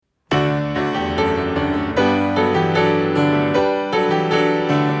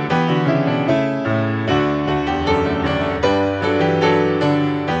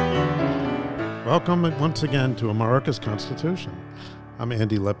welcome once again to America's Constitution. I'm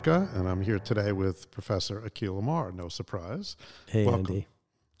Andy Lipka, and I'm here today with Professor Akhil Amar. No surprise. Hey, welcome. Andy.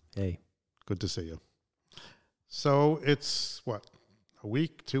 Hey. Good to see you. So it's, a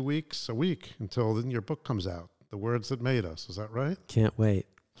week, 2 weeks, a week until then your book comes out, The Words That Made Us. Is that right? Can't wait.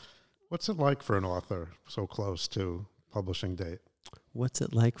 What's it like for an author so close to publishing date? What's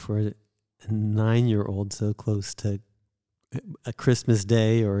it like for a 9-year-old so close to a Christmas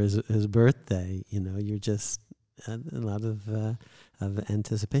day or his birthday? You know, you're just a lot of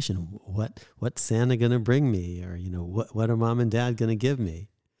anticipation. What's Santa going to bring me? Or, what are mom and dad going to give me?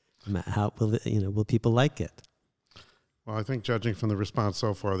 How will people like it? Well, I think judging from the response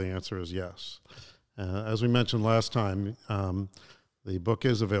so far, the answer is yes. As we mentioned last time, the book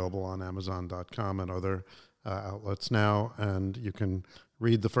is available on Amazon.com and other outlets now, and you can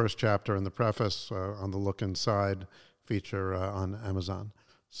read the first chapter and the preface on the Look Inside feature on Amazon.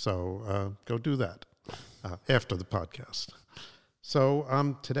 So go do that after the podcast.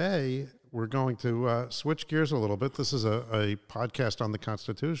 So today we're going to switch gears a little bit. This is a podcast on the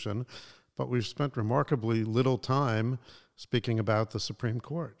Constitution, but we've spent remarkably little time speaking about the Supreme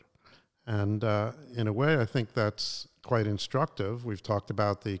Court. And in a way, I think that's quite instructive. We've talked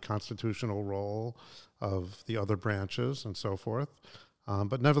about the constitutional role of the other branches and so forth.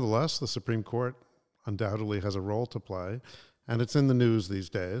 But nevertheless, the Supreme Court undoubtedly has a role to play, and it's in the news these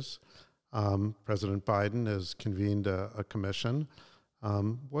days. President Biden has convened a commission.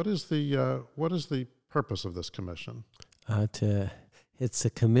 What is the purpose of this commission? It's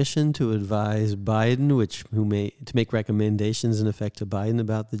a commission to advise Biden, to make recommendations in effect to Biden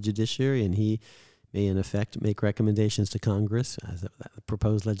about the judiciary, and he may in effect make recommendations to Congress as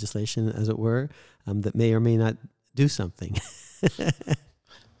proposed legislation, as it were, that may or may not do something.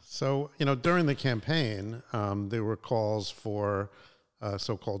 So, during the campaign, there were calls for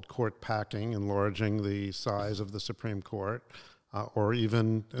so-called court packing, enlarging the size of the Supreme Court, or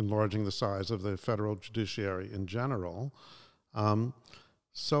even enlarging the size of the federal judiciary in general.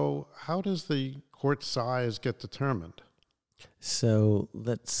 So how does the court size get determined? So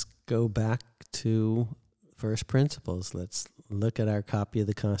let's go back to first principles. Let's look at our copy of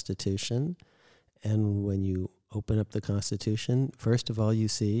the Constitution. And when you open up the Constitution, first of all, you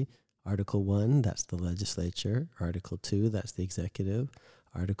see Article 1, that's the legislature. Article 2, that's the executive.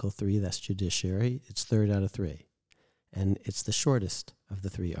 Article 3, that's judiciary. It's third out of 3. And it's the shortest of the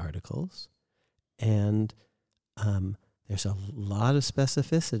 3 articles. And there's a lot of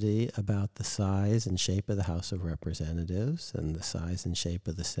specificity about the size and shape of the House of Representatives and the size and shape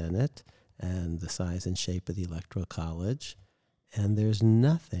of the Senate and the size and shape of the Electoral College. And there's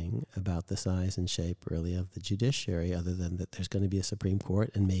nothing about the size and shape, really, of the judiciary other than that there's going to be a Supreme Court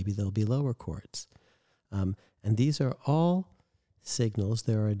and maybe there'll be lower courts. And these are all signals.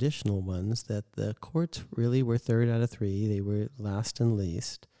 There are additional ones that the courts really were third out of 3. They were last and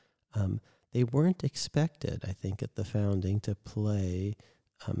least. They weren't expected, I think, at the founding to play,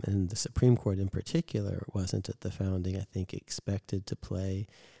 and the Supreme Court in particular wasn't at the founding, I think, expected to play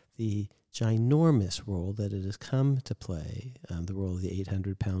the ginormous role that it has come to play, the role of the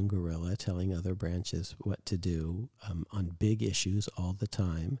 800-pound gorilla telling other branches what to do on big issues all the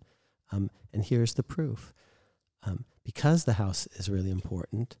time. And here's the proof. Because the House is really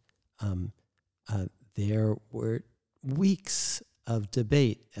important, there were weeks of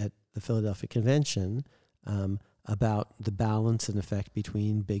debate at the Philadelphia Convention about the balance and effect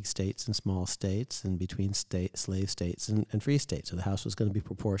between big states and small states and between slave states and free states. So the House was going to be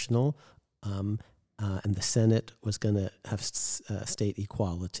proportional, and the Senate was going to have state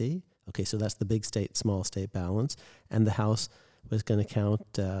equality. Okay, so that's the big state, small state balance. And the House was going to count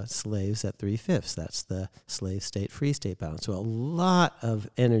slaves at 3/5. That's the slave state, free state balance. So a lot of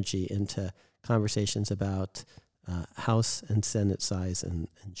energy into conversations about House and Senate size and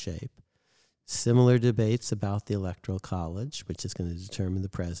shape. Similar debates about the Electoral College, which is going to determine the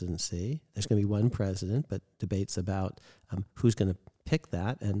presidency. There's going to be one president, but debates about who's going to pick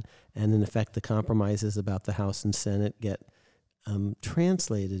that. And in effect, the compromises about the House and Senate get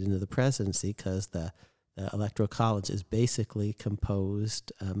translated into the presidency because the Electoral College is basically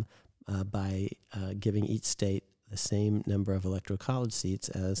composed by giving each state the same number of Electoral College seats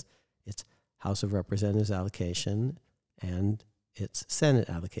as its House of Representatives allocation and its Senate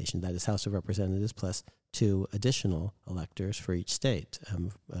allocation. That is House of Representatives plus 2 additional electors for each state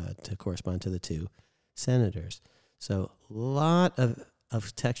to correspond to the 2 senators. So a lot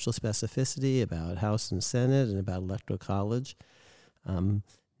of textual specificity about House and Senate and about Electoral College.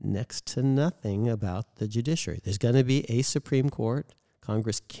 Next to nothing about the judiciary. There's going to be a Supreme Court.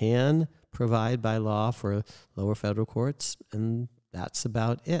 Congress can provide by law for lower federal courts, and that's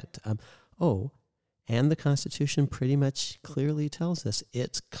about it. And the Constitution pretty much clearly tells us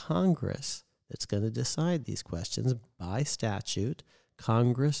it's Congress that's going to decide these questions by statute.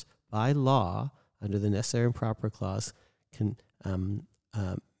 Congress, by law, under the Necessary and Proper Clause, can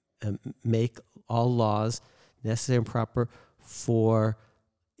make all laws necessary and proper for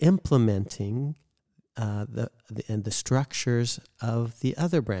implementing the structures of the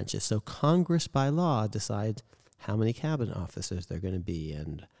other branches. So Congress, by law, decides how many cabinet officers there are going to be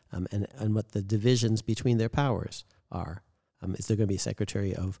and what the divisions between their powers are. Is there going to be a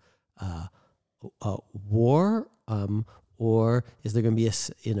Secretary of War, or is there going to be a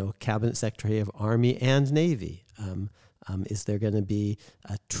Cabinet Secretary of Army and Navy? Is there going to be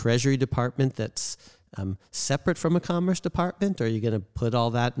a Treasury Department that's separate from a Commerce Department, or are you going to put all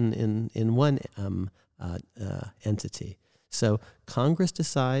that in one entity? So Congress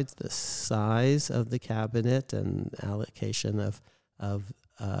decides the size of the cabinet and allocation of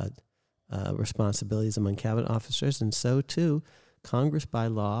responsibilities among cabinet officers, and so too, Congress by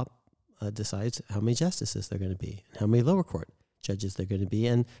law decides how many justices there are going to be, and how many lower court judges there are going to be,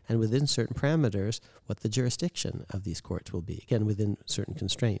 and within certain parameters, what the jurisdiction of these courts will be, again, within certain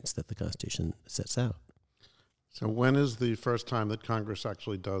constraints that the Constitution sets out. So when is the first time that Congress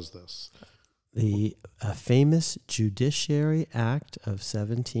actually does this? The famous Judiciary Act of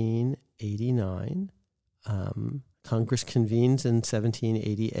 1789. Congress convenes in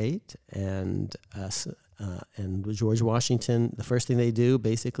 1788, and George Washington, the first thing they do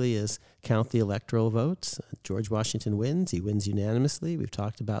basically is count the electoral votes. George Washington wins. He wins unanimously. We've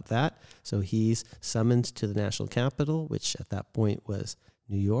talked about that. So he's summoned to the national capital, which at that point was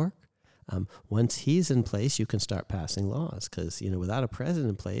New York. Once he's in place, you can start passing laws because, without a president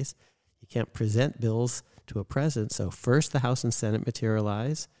in place, you can't present bills to a president. So first the House and Senate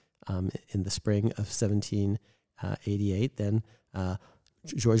materialize in the spring of 1788. Then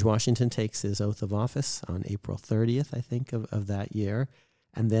George Washington takes his oath of office on April 30th, I think, of that year.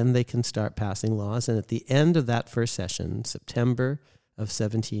 And then they can start passing laws. And at the end of that first session, September of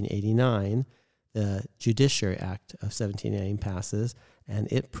 1789, the Judiciary Act of 1789 passes,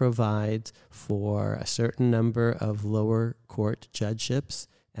 and it provides for a certain number of lower court judgeships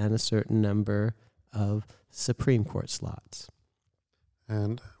and a certain number of Supreme Court slots.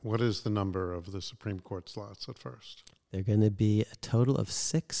 And what is the number of the Supreme Court slots at first? There are going to be a total of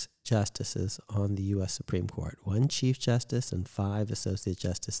 6 justices on the U.S. Supreme Court, 1 Chief Justice and 5 Associate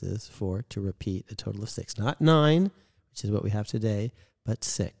Justices, to repeat, a total of 6. Not 9, which is what we have today, but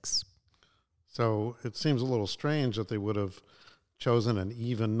 6. So it seems a little strange that they would have chosen an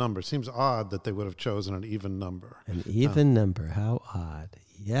even number. It seems odd that they would have chosen an even number. An even number, how odd.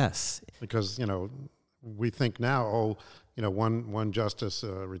 Yes. Because, we think now, one justice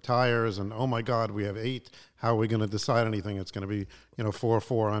retires, and oh my God, we have 8. How are we going to decide anything? It's going to be,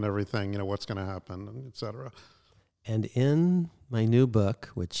 4-4 on everything. What's going to happen, et cetera. And in my new book,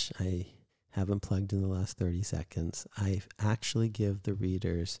 which I haven't plugged in the last 30 seconds, I actually give the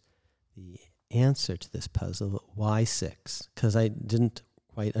readers the answer to this puzzle, why 6? Because I didn't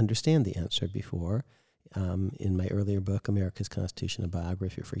quite understand the answer before. In my earlier book, America's Constitution, a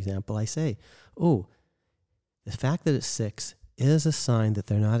Biography, for example, I say, the fact that it's 6 is a sign that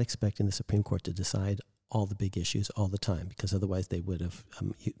they're not expecting the Supreme Court to decide all the big issues all the time, because otherwise they would have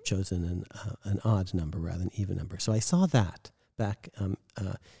chosen an odd number rather than an even number. So I saw that back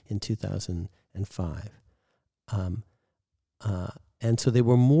in 2005. And so they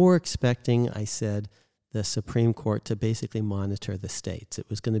were more expecting, I said, the Supreme Court to basically monitor the states. It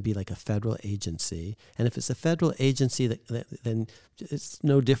was going to be like a federal agency. And if it's a federal agency, then it's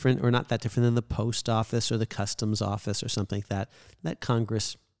no different or not that different than the post office or the customs office or something like that. Let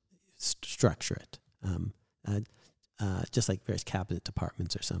Congress structure it, just like various cabinet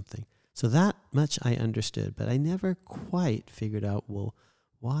departments or something. So that much I understood, but I never quite figured out,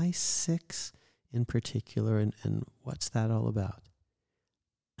 why 6 in particular, and what's that all about?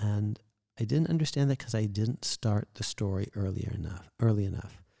 And I didn't understand that because I didn't start the story early enough.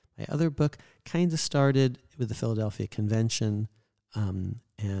 My other book kind of started with the Philadelphia Convention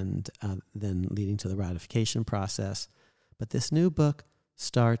and then leading to the ratification process. But this new book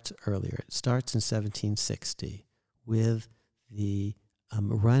starts earlier. It starts in 1760 with the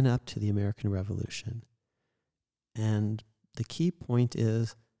run-up to the American Revolution. And the key point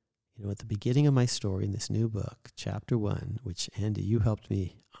is, at the beginning of my story in this new book, Chapter 1, which, Andy, you helped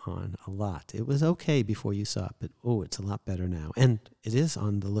me on a lot. It was okay before you saw it, but it's a lot better now. And it is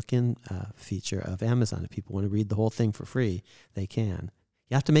on the look-in feature of Amazon. If people want to read the whole thing for free, they can.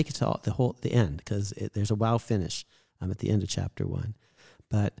 You have to make it to the end, because there's a wow finish at the end of Chapter 1.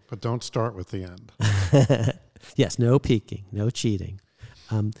 But don't start with the end. Yes, no peeking, no cheating.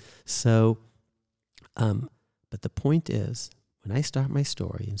 So But the point is, when I start my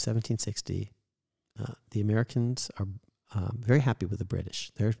story in 1760, the Americans are very happy with the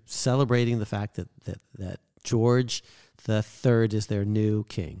British. They're celebrating the fact that George III is their new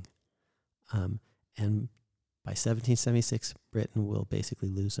king. And by 1776, Britain will basically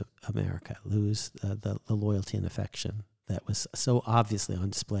lose America, lose the loyalty and affection that was so obviously on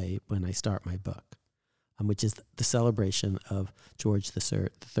display when I start my book, which is the celebration of George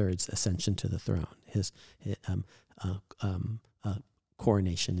III's ascension to the throne, his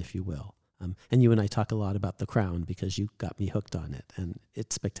coronation, if you will. And you and I talk a lot about the crown because you got me hooked on it, and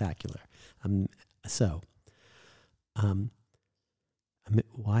it's spectacular.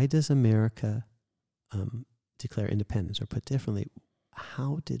 Why does America declare independence? Or put differently,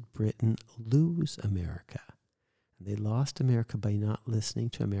 how did Britain lose America? They lost America by not listening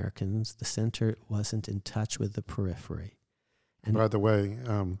to Americans. The center wasn't in touch with the periphery. And by the way,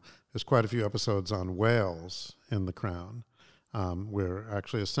 there's quite a few episodes on Wales in The Crown, where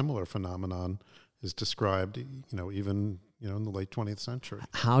actually a similar phenomenon is described, even in the late 20th century.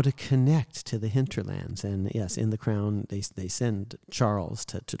 How to connect to the hinterlands. And yes, in The Crown, they send Charles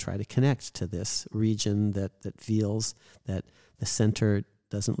to try to connect to this region that feels that the center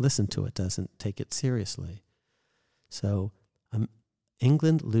doesn't listen to it, doesn't take it seriously. So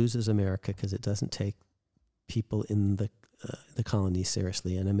England loses America because it doesn't take people in the colonies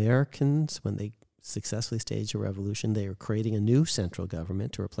seriously. And Americans, when they successfully stage a revolution, they are creating a new central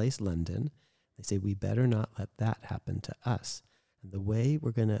government to replace London. They say, we better not let that happen to us. And the way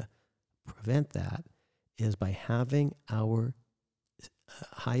we're going to prevent that is by having our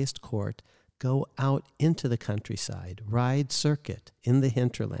highest court go out into the countryside, ride circuit in the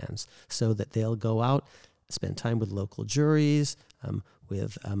hinterlands, so that they'll go out, spend time with local juries,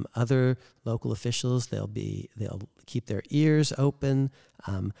 with other local officials. They'll keep their ears open.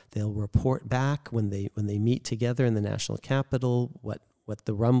 They'll report back when they meet together in the national capital what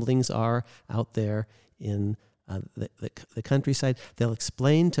the rumblings are out there in the countryside. They'll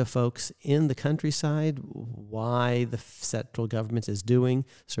explain to folks in the countryside why the central government is doing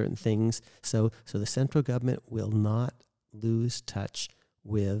certain things. So the central government will not lose touch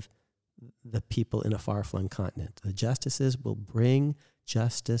with the people in a far-flung continent. The justices will bring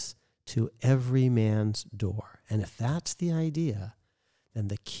justice to every man's door. And if that's the idea, then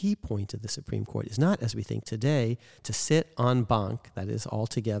the key point of the Supreme Court is not, as we think today, to sit en banc, that is, all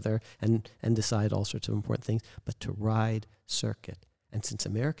together, and decide all sorts of important things, but to ride circuit. And since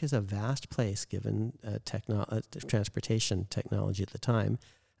America is a vast place, given transportation technology at the time,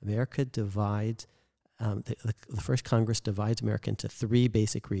 America divides, the first Congress divides America into three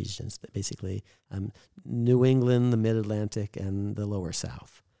basic regions, basically New England, the Mid-Atlantic, and the Lower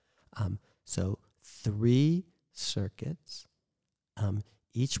South. So three circuits.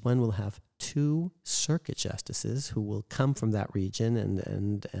 Each one will have two circuit justices who will come from that region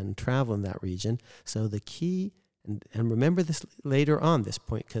and travel in that region. So the key, and remember this later on, this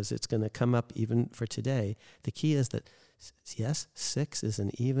point, because it's going to come up even for today, the key is that, yes, 6 is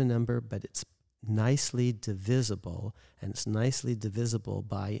an even number, but it's nicely divisible, and it's nicely divisible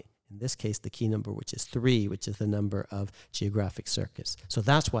by, in this case, the key number, which is 3, which is the number of geographic circuits. So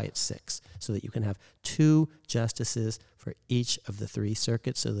that's why it's 6, so that you can have 2 justices for each of the 3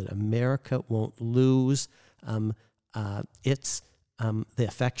 circuits, so that America won't lose its the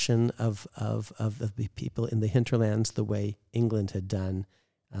affection of the people in the hinterlands the way England had done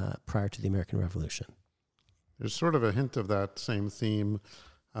prior to the American Revolution. There's sort of a hint of that same theme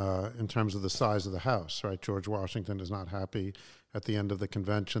in terms of the size of the House, right? George Washington is not happy at the end of the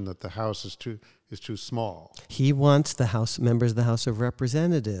convention that the House is too small. He wants the House members of the House of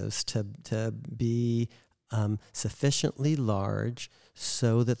Representatives to be sufficiently large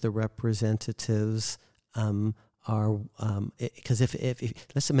so that the representatives are, because if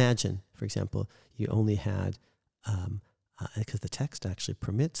let's imagine, for example, you only had, because the text actually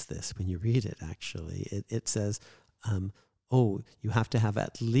permits this when you read it, actually, it says, you have to have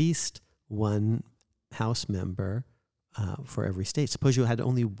at least one House member for every state. Suppose you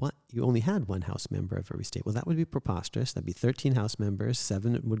only had one House member of every state. Well, that would be preposterous. That'd be 13 House members.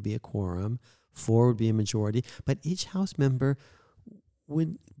 7 would be a quorum. 4 would be a majority. But each House member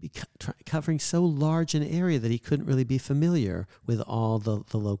would be covering so large an area that he couldn't really be familiar with all the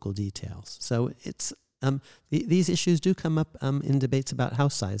local details. So it's these issues do come up in debates about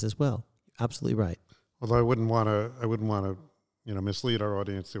House size as well. Absolutely right. Although I wouldn't want to mislead our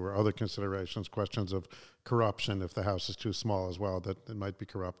audience. There were other considerations, questions of corruption if the House is too small as well, that it might be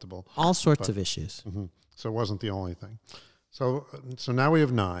corruptible. All sorts of issues. Mm-hmm. So it wasn't the only thing. So now we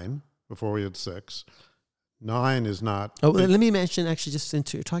have 9, before we had 6. 9 is not. Oh, let me mention, actually, just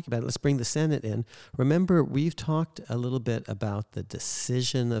since you're talking about it, let's bring the Senate in. Remember, we've talked a little bit about the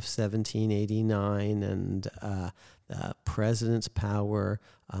decision of 1789 and the president's power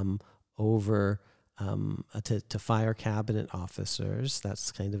over to fire cabinet officers.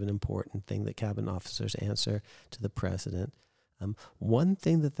 That's kind of an important thing, that cabinet officers answer to the president. One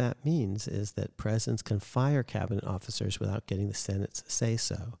thing that means is that presidents can fire cabinet officers without getting the Senate's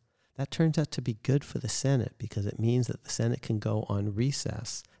say-so. That turns out to be good for the Senate because it means that the Senate can go on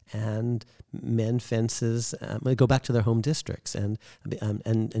recess and mend fences, go back to their home districts and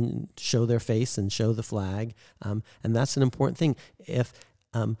show their face and show the flag. And that's an important thing. If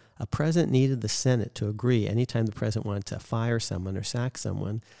a president needed the Senate to agree anytime the president wanted to fire someone or sack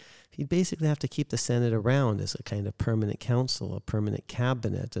someone, he'd basically have to keep the Senate around as a kind of permanent council, a permanent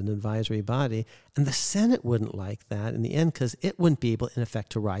cabinet, an advisory body. And the Senate wouldn't like that in the end because it wouldn't be able, in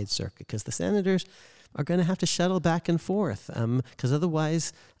effect, to ride circuit because the senators are going to have to shuttle back and forth because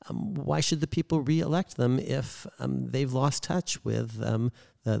otherwise, why should the people re-elect them if they've lost touch with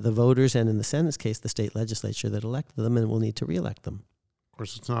the voters and, in the Senate's case, the state legislature that elected them and will need to re-elect them? Of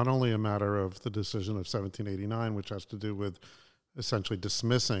course, it's not only a matter of the decision of 1789, which has to do with essentially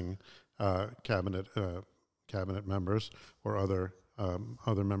dismissing cabinet members or other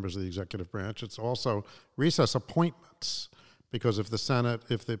members of the executive branch. It's also recess appointments, because if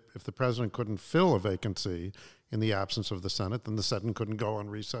the president couldn't fill a vacancy in the absence of the Senate, then the Senate couldn't go on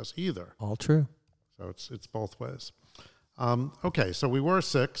recess either. All true. So it's both ways. Okay, so we were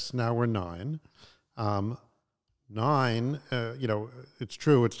 6, now we're 9. 9, it's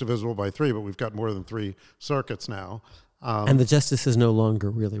true, it's divisible by 3, but we've got more than 3 circuits now. And the justices no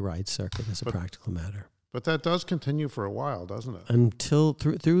longer really ride circuit as a practical matter. But that does continue for a while, doesn't it? Until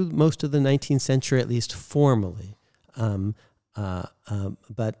through most of the 19th century, at least formally.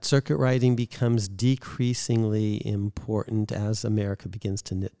 But circuit riding becomes decreasingly important as America begins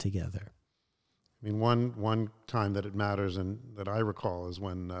to knit together. I mean, one time that it matters and that I recall is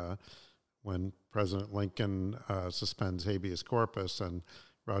when President Lincoln suspends habeas corpus and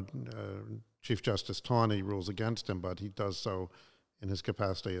Chief Justice Taney rules against him, but he does so in his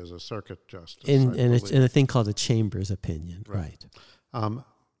capacity as a circuit justice. In a thing called a Chambers opinion, right.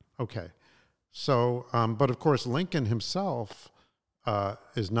 Okay. So, but of course, Lincoln himself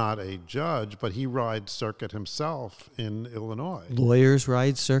is not a judge, but he rides circuit himself in Illinois. Lawyers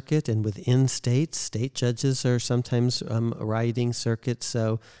ride circuit, and within states, state judges are sometimes riding circuit.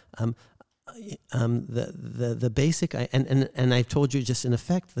 So the basic, and I've told you, just in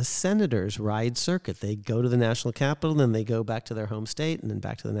effect, the senators ride circuit. They go to the national capital, then they go back to their home state, and then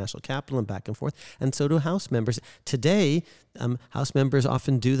back to the national capital, and back and forth. And so do House members. Today, House members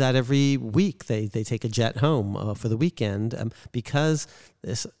often do that every week. They take a jet home for the weekend because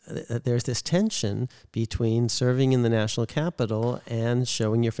there's this tension between serving in the national capital and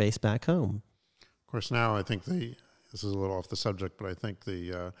showing your face back home. Of course, now I think this is a little off the subject, but I think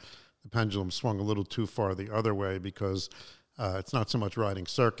the pendulum swung a little too far the other way because it's not so much riding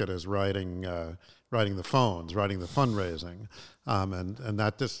circuit as riding the phones, riding the fundraising, and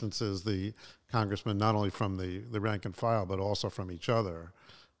that distances the congressman not only from the rank and file but also from each other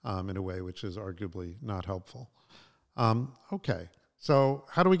in a way which is arguably not helpful. Okay, so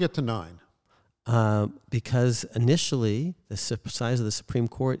how do we get to 9? Because initially the size of the Supreme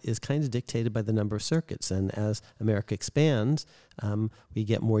Court is kind of dictated by the number of circuits, and as America expands, we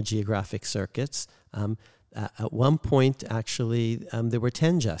get more geographic circuits. At one point, actually, there were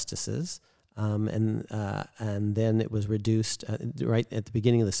 10 justices, and then it was reduced right at the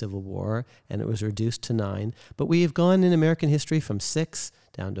beginning of the Civil War, and it was reduced to 9. But we have gone in American history from 6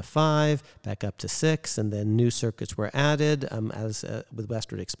 down to 5, back up to 6, and then new circuits were added with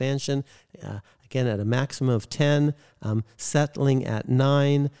westward expansion. Again, at a maximum of 10, settling at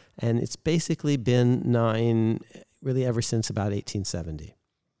 9, and it's basically been 9 really ever since about 1870.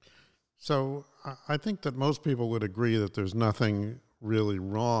 So I think that most people would agree that there's nothing really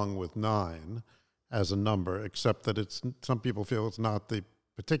wrong with 9 as a number, except that some people feel it's not the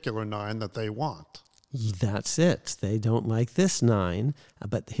particular 9 that they want. That's it. They don't like this 9,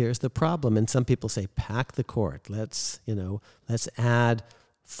 but here's the problem. And some people say, pack the court. Let's add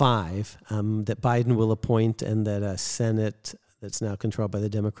 5 that Biden will appoint and that a Senate that's now controlled by the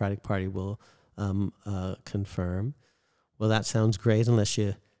Democratic Party will confirm. Well, that sounds great unless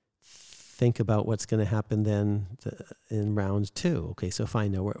you think about what's going to happen then in round 2. Okay, so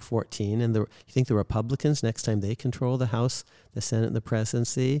fine, now we're at 14. And you think the Republicans, next time they control the House, the Senate, and the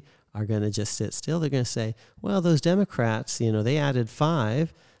presidency, are going to just sit still? They're going to say, well, those Democrats, they added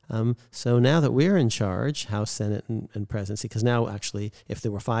 5. So now that we're in charge, House, Senate, and presidency, because now actually, if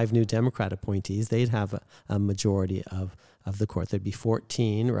there were 5 new Democrat appointees, they'd have a majority of the court. There'd be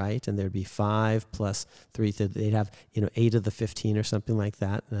 14, right? And there'd be 5 plus 3. They'd have 8 of the 15 or something like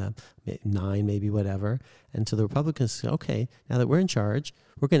that, 9 maybe, whatever. And so the Republicans say, okay, now that we're in charge,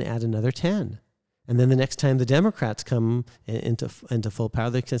 we're going to add another 10. And then the next time the Democrats come into full power,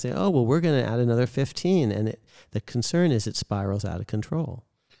 they can say, oh, well, we're going to add another 15. And the concern is it spirals out of control.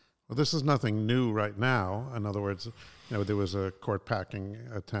 Well, this is nothing new right now. In other words, there was a court packing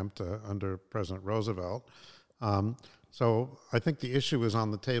attempt under President Roosevelt. So I think the issue is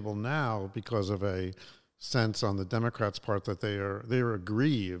on the table now because of a sense on the Democrats' part that they are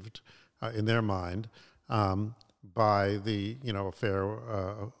aggrieved in their mind by the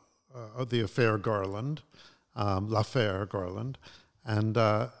affair Garland, l'affaire Garland, and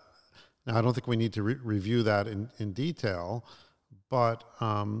now I don't think we need to review that in detail, but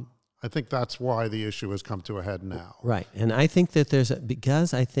I think that's why the issue has come to a head now. Right, and I think that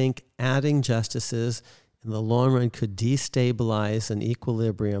because I think adding justices in the long run could destabilize an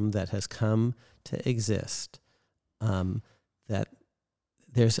equilibrium that has come to exist, that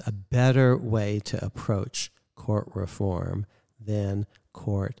there's a better way to approach court reform than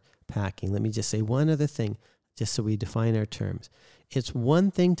court packing. Let me just say one other thing, just so we define our terms. It's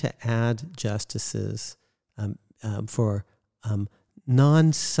one thing to add justices for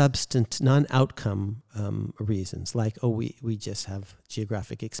non-outcome reasons, like, we just have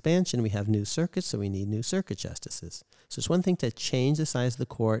geographic expansion, we have new circuits, so we need new circuit justices. So it's one thing to change the size of the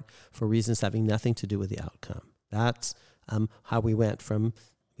court for reasons having nothing to do with the outcome. That's how we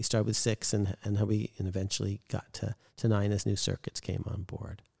started with 6 and how we eventually got to 9 as new circuits came on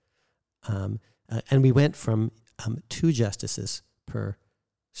board. And we went from 2 justices per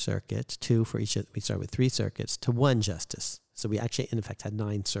circuit, 2 for each. We started with 3 circuits to 1 justice. So we actually, in effect, had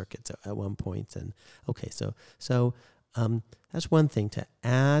 9 circuits at one point. And okay, so that's one thing, to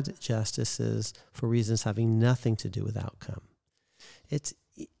add justices for reasons having nothing to do with outcome. It's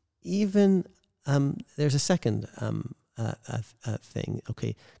even there's a second thing.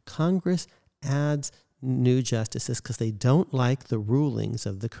 Okay, Congress adds new justices because they don't like the rulings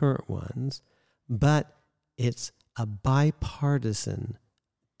of the current ones, but it's a bipartisan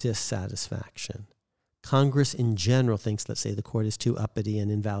dissatisfaction. Congress in general thinks, let's say, the court is too uppity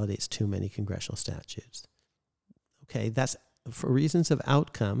and invalidates too many congressional statutes. Okay, that's for reasons of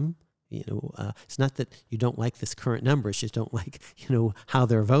outcome. It's not that you don't like this current number, it's just don't like, how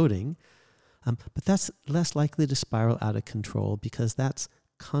they're voting. But that's less likely to spiral out of control because that's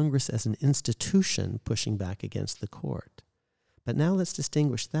Congress as an institution pushing back against the court. But now let's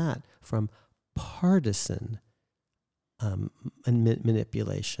distinguish that from partisan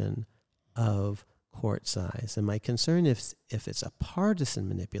manipulation of court size. And my concern if it's a partisan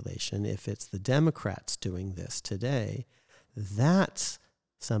manipulation, if it's the Democrats doing this today, that's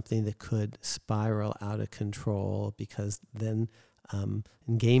something that could spiral out of control because then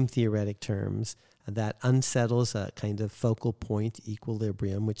in game theoretic terms, that unsettles a kind of focal point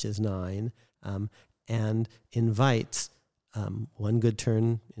equilibrium, which is 9, and invites one good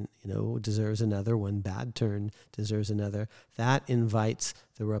turn, deserves another. One bad turn deserves another. That invites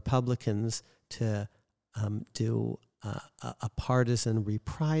the Republicans to do a partisan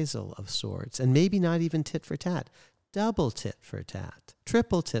reprisal of sorts, and maybe not even tit for tat, double tit for tat,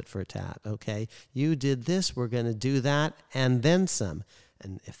 triple tit for tat. Okay, you did this, we're going to do that, and then some.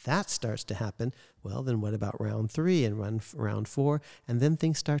 And if that starts to happen, well, then what about round 3 and round 4? And then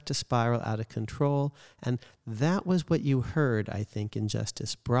things start to spiral out of control. And that was what you heard, I think, in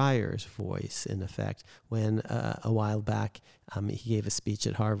Justice Breyer's voice, in effect, when a while back he gave a speech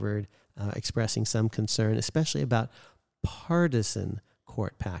at Harvard expressing some concern, especially about partisan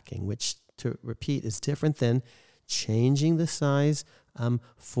court packing, which, to repeat, is different than changing the size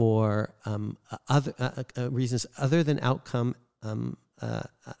for other reasons other than outcome,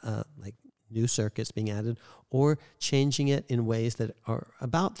 like new circuits being added, or changing it in ways that are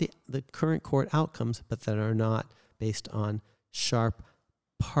about the current court outcomes, but that are not based on sharp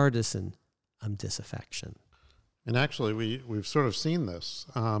partisan disaffection. And actually, we've sort of seen this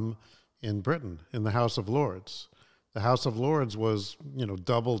in Britain, in the House of Lords. The House of Lords was,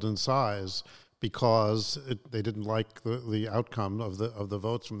 doubled in size because they didn't like the outcome of the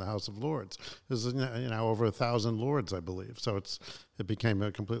votes from the House of Lords. There's over 1,000 Lords, I believe. So it became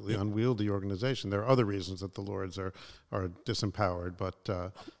a completely unwieldy organization. There are other reasons that the Lords are disempowered, but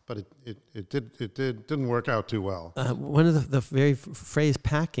it didn't work out too well. One of the very phrase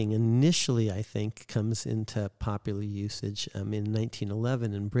packing initially, I think, comes into popular usage in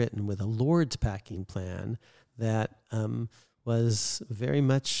 1911 in Britain with a Lords packing plan that was very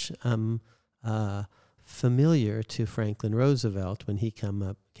much familiar to Franklin Roosevelt when he came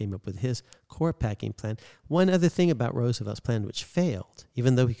up with his court packing plan. One other thing about Roosevelt's plan, which failed,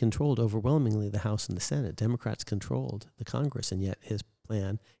 even though he controlled overwhelmingly the House and the Senate, Democrats controlled the Congress, and yet his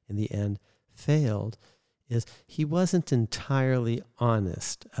plan in the end failed, is he wasn't entirely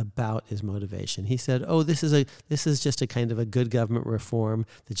honest about his motivation. He said, this is just a kind of a good government reform.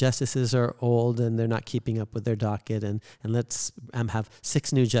 The justices are old and they're not keeping up with their docket, and let's have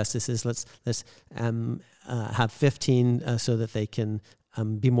 6 new justices. Let's have 15 so that they can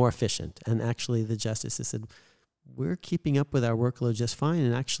be more efficient. And actually the justices said, we're keeping up with our workload just fine,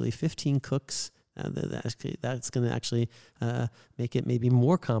 and actually 15 cooks, that's going to actually make it maybe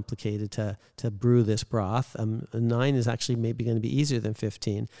more complicated to brew this broth. 9 is actually maybe going to be easier than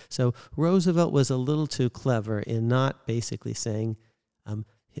 15. So Roosevelt was a little too clever in not basically saying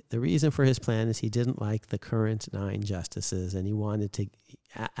the reason for his plan is he didn't like the current 9 justices, and he wanted to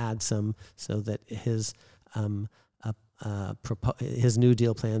add some so that his New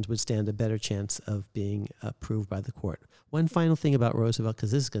Deal plans would stand a better chance of being approved by the court. One final thing about Roosevelt,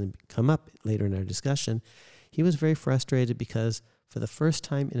 because this is going to come up later in our discussion, he was very frustrated because for the first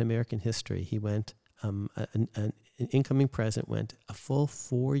time in American history, he went, an incoming president went a full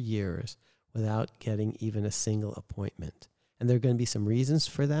 4 years without getting even a single appointment. And there are going to be some reasons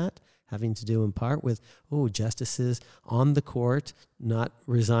for that, having to do in part with, justices on the court not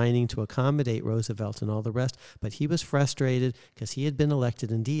resigning to accommodate Roosevelt and all the rest. But he was frustrated because he had been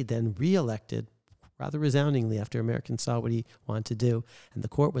elected, indeed, then re-elected rather resoundingly after Americans saw what he wanted to do. And the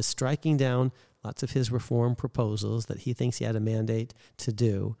court was striking down lots of his reform proposals that he thinks he had a mandate to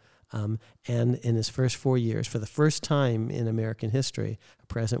do. And in his first 4 years, for the first time in American history, a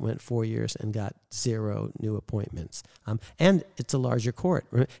president went 4 years and got 0 new appointments. And it's a larger court.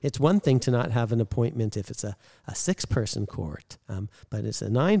 It's one thing to not have an appointment if it's a 6-person court, but it's a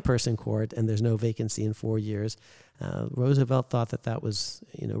 9-person court and there's no vacancy in 4 years. Roosevelt thought that was,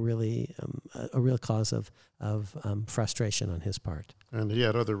 really a real cause of frustration on his part. And he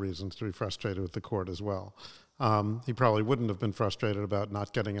had other reasons to be frustrated with the court as well. He probably wouldn't have been frustrated about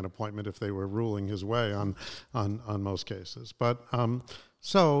not getting an appointment if they were ruling his way on most cases. But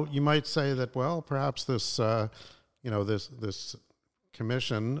so you might say that, well, perhaps this this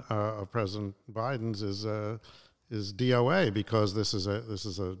commission of President Biden's is DOA because this is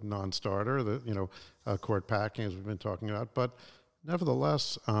a non-starter. Court packing, as we've been talking about. But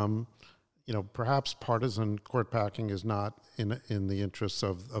nevertheless, perhaps partisan court packing is not in the interests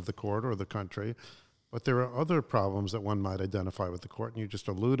of the court or the country. But there are other problems that one might identify with the court, and you just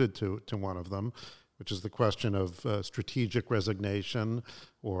alluded to one of them, which is the question of strategic resignation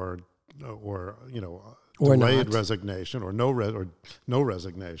or delayed resignation or no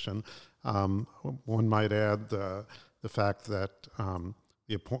resignation. One might add the fact that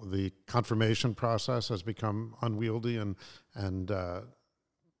the confirmation process has become unwieldy and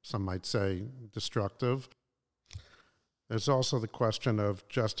some might say destructive. There's also the question of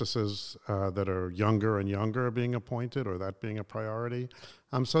justices that are younger and younger being appointed, or that being a priority.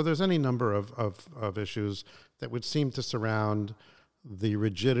 So there's any number of issues that would seem to surround the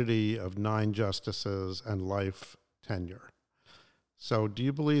rigidity of 9 justices and life tenure. So do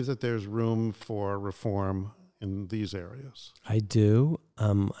you believe that there's room for reform in these areas? I do.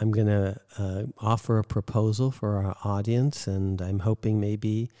 I'm going to offer a proposal for our audience, and I'm hoping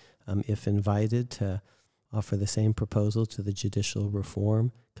maybe, if invited, to offer the same proposal to the Judicial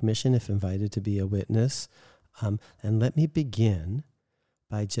Reform Commission if invited to be a witness. And let me begin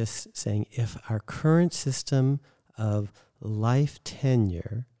by just saying, if our current system of life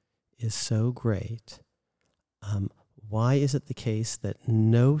tenure is so great, why is it the case that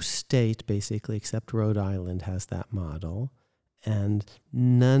no state, basically, except Rhode Island, has that model, and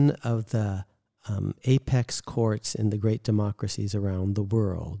none of the apex courts in the great democracies around the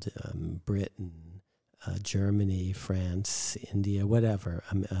world, Britain, Germany, France, India, whatever,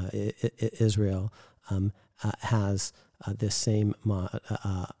 Israel, has this same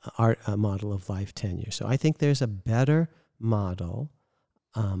model of life tenure. So I think there's a better model,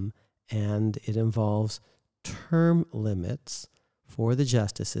 and it involves term limits for the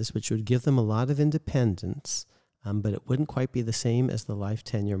justices, which would give them a lot of independence, but it wouldn't quite be the same as the life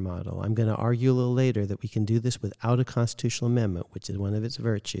tenure model. I'm going to argue a little later that we can do this without a constitutional amendment, which is one of its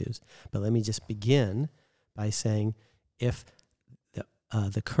virtues. But let me just begin by saying, if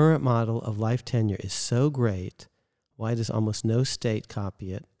the current model of life tenure is so great, why does almost no state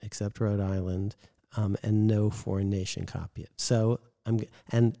copy it except Rhode Island, and no foreign nation copy it? So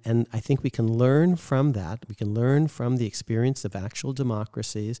and I think we can learn from that. We can learn from the experience of actual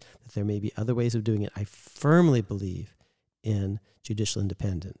democracies that there may be other ways of doing it. I firmly believe in judicial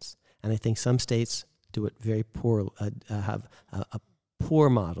independence. And I think some states do it very poor, have poor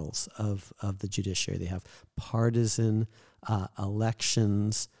models of the judiciary. They have partisan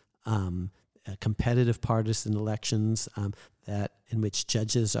elections, competitive partisan elections that in which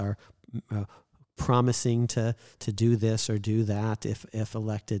judges are promising to do this or do that if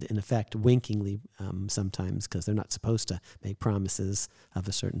elected, in effect, winkingly sometimes, because they're not supposed to make promises of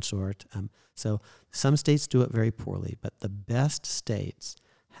a certain sort. So some states do it very poorly, but the best states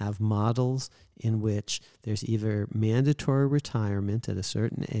have models in which there's either mandatory retirement at a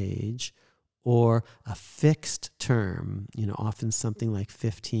certain age or a fixed term, often something like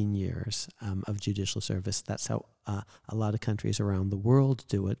 15 years of judicial service. That's how a lot of countries around the world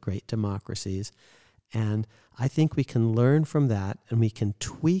do it, great democracies. And I think we can learn from that, and we can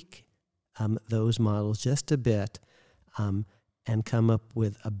tweak those models just a bit and come up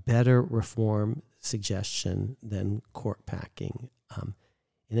with a better reform suggestion than court packing.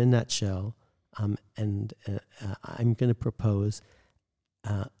 In a nutshell, I'm going to propose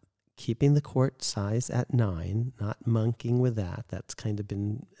keeping the court size at 9, not monkeying with that. That's kind of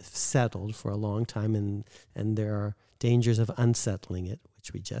been settled for a long time, and there are dangers of unsettling it,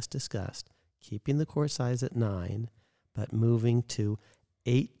 which we just discussed. Keeping the court size at 9, but moving to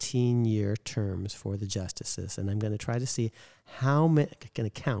 18-year terms for the justices. And I'm going to try to see how many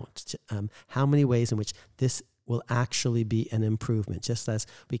ways in which this will actually be an improvement, just as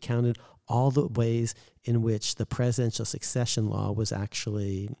we counted all the ways in which the presidential succession law was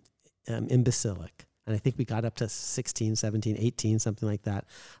actually imbecilic. And I think we got up to 16, 17, 18, something like that.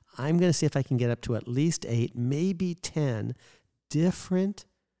 I'm going to see if I can get up to at least 8, maybe 10 different,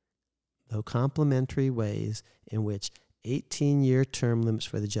 though complementary ways in which 18-year term limits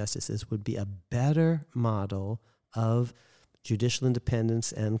for the justices would be a better model of judicial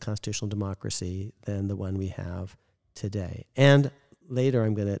independence and constitutional democracy than the one we have today. And later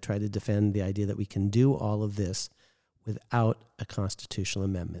I'm going to try to defend the idea that we can do all of this without a constitutional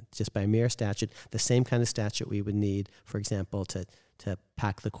amendment, just by mere statute, the same kind of statute we would need, for example, to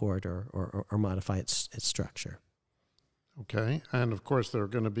pack the court or modify its structure. Okay, and of course there are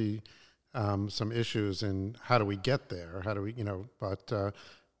going to be some issues in how do we get there, but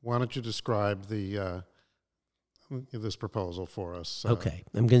why don't you describe this proposal for us? Okay,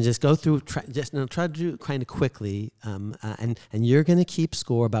 I'm going to just go through, try to do kind of quickly, and you're going to keep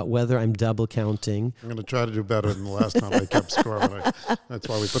score about whether I'm double counting. I'm going to try to do better than the last time I kept score. That's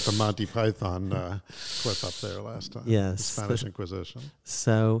why we put the Monty Python clip up there last time. Yes, the Spanish Inquisition.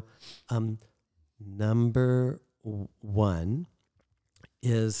 So, number 1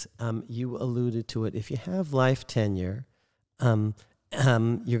 is, you alluded to it, if you have life tenure, you're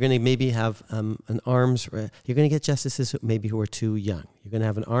going to maybe have an arms race. You're going to get justices who are too young. You're going to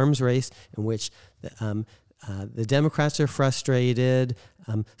have an arms race in which the Democrats are frustrated,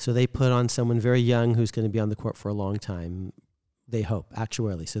 so they put on someone very young who's going to be on the court for a long time, they hope,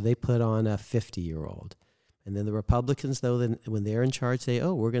 actuarially. So they put on a 50-year-old. And then the Republicans, though, when they're in charge, say,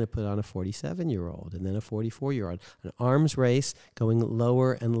 we're going to put on a 47-year-old and then a 44-year-old. An arms race going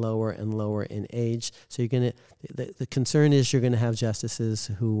lower and lower and lower in age. So you're going to, the concern is you're going to have justices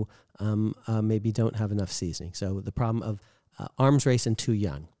who maybe don't have enough seasoning. So the problem of arms race and too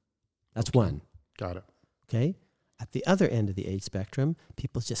young. That's one. Got it. Okay? At the other end of the age spectrum,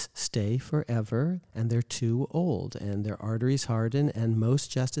 people just stay forever and they're too old and their arteries harden, and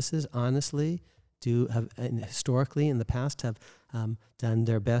most justices, honestly, historically in the past have done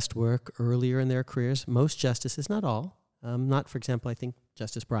their best work earlier in their careers. Most justices, not all, not, for example, I think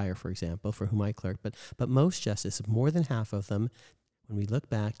Justice Breyer, for example, for whom I clerked, but most justices, more than half of them, when we look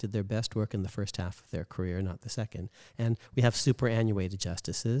back, did their best work in the first half of their career, not the second. And we have superannuated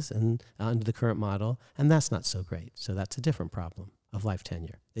justices and under the current model, and that's not so great. So that's a different problem of life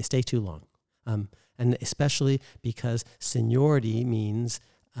tenure. They stay too long. And especially because seniority means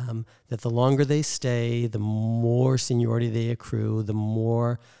that the longer they stay, the more seniority they accrue, the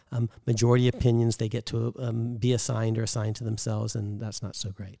more majority opinions they get to be assigned or assigned to themselves, and that's not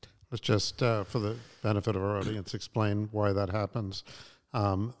so great. Let's just, for the benefit of our audience, explain why that happens.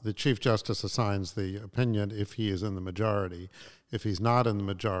 The Chief Justice assigns the opinion if he is in the majority. If he's not in the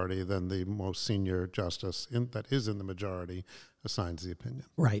majority, then the most senior justice that is in the majority assigns the opinion.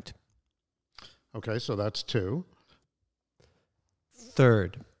 Right. Okay, so that's 2.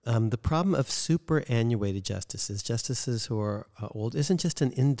 Third, the problem of superannuated justices who are old, isn't just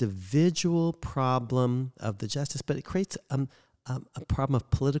an individual problem of the justice, but it creates a problem of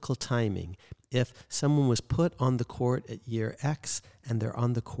political timing. If someone was put on the court at year X and they're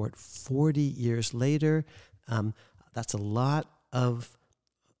on the court 40 years later, that's a lot of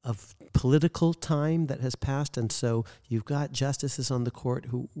of political time that has passed, and so you've got justices on the court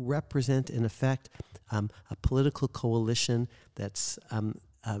who represent, in effect, a political coalition that's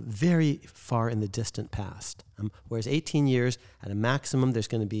very far in the distant past. Whereas 18 years, at a maximum, there's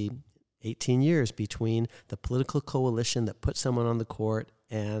going to be 18 years between the political coalition that puts someone on the court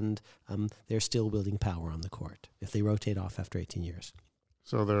and they're still wielding power on the court if they rotate off after 18 years.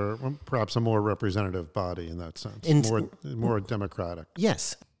 So they're perhaps a more representative body in that sense, more democratic.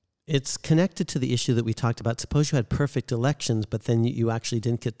 Yes. It's connected to the issue that we talked about. Suppose you had perfect elections, but then you actually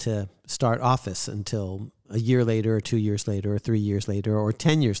didn't get to start office until a year later or 2 years later or 3 years later or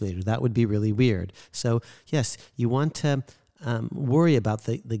 10 years later. That would be really weird. So, yes, you want to worry about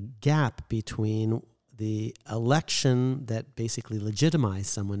the gap between the election that basically legitimized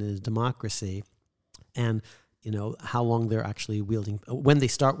someone in a democracy and, how long they're actually wielding, when they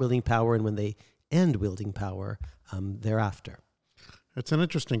start wielding power and when they end wielding power thereafter. It's an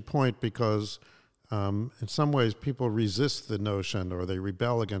interesting point because in some ways people resist the notion or they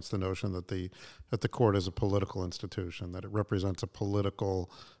rebel against the notion that the court is a political institution, that it represents a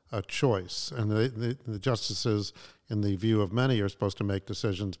political choice. And the justices, in the view of many, are supposed to make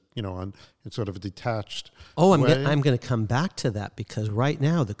decisions, in sort of a detached way. I'm going to come back to that because right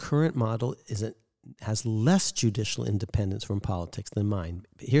now the current model has less judicial independence from politics than mine.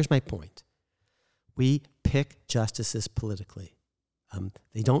 But here's my point. We pick justices politically.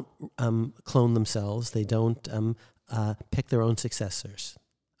 They don't clone themselves. They don't pick their own successors.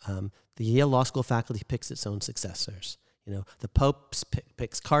 The Yale Law School faculty picks its own successors. The popes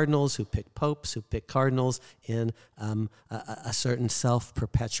picks cardinals who pick popes who pick cardinals in a certain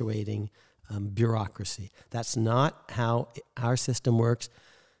self-perpetuating bureaucracy. That's not how our system works.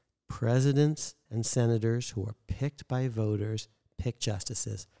 Presidents and senators who are picked by voters pick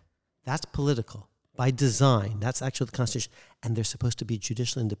justices. That's political. By design, that's actually the Constitution, and there's supposed to be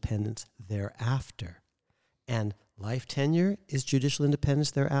judicial independence thereafter. And life tenure is judicial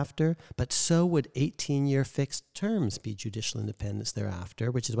independence thereafter, but so would 18-year fixed terms be judicial independence thereafter,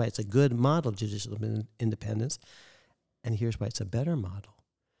 which is why it's a good model of judicial independence. And here's why it's a better model.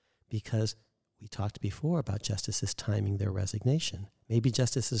 Because we talked before about justices timing their resignation. Maybe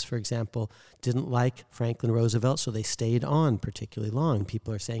justices, for example, didn't like Franklin Roosevelt, so they stayed on particularly long.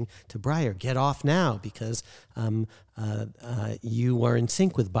 People are saying to Breyer, get off now because you are in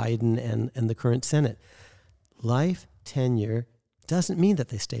sync with Biden and the current Senate. Life tenure doesn't mean that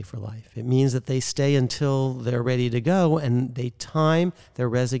they stay for life. It means that they stay until they're ready to go, and they time their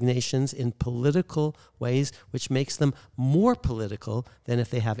resignations in political ways, which makes them more political than if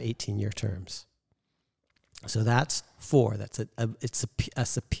they have 18-year terms. So that's 4. It's a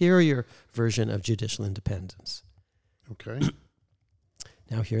superior version of judicial independence. Okay.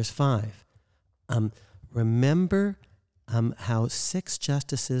 Now here's 5. Remember how 6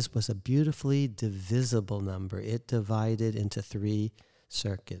 justices was a beautifully divisible number. It divided into 3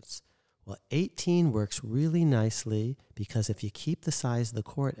 circuits. Well, 18 works really nicely because if you keep the size of the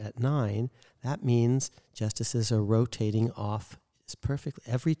court at 9, that means justices are rotating off perfectly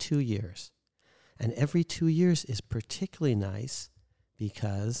every 2 years. And every 2 years is particularly nice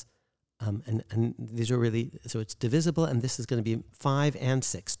because, and these are really, so it's divisible, and this is going to be 5 and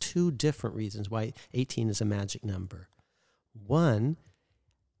 6, 2 different reasons why 18 is a magic number. 1,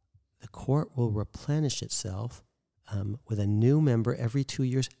 the court will replenish itself with a new member every 2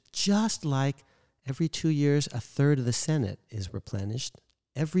 years, just like every 2 years a third of the Senate is replenished.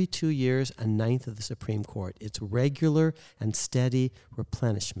 Every 2 years, a ninth of the Supreme Court. It's regular and steady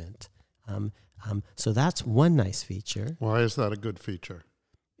replenishment. So that's one nice feature. Why is that a good feature?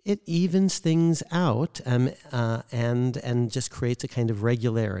 It evens things out and just creates a kind of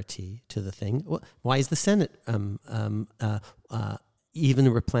regularity to the thing. Why is the Senate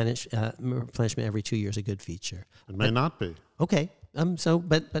even replenishment every 2 years a good feature? It may not be. Okay.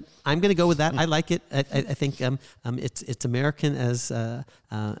 But I'm going to go with that. I like it. I think it's American as the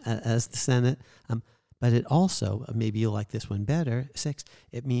Senate. But it also, maybe you'll like this one better, 6,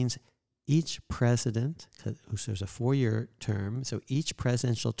 it means each president, who serves a 4-year term, so each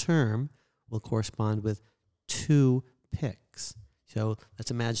presidential term will correspond with 2 picks. So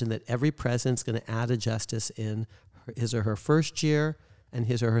let's imagine that every president's going to add a justice in his or her first year and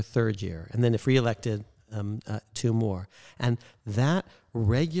his or her third year, and then if reelected, 2 more. And that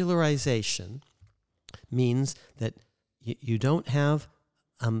regularization means that you don't have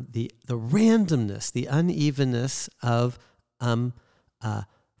the randomness, the unevenness of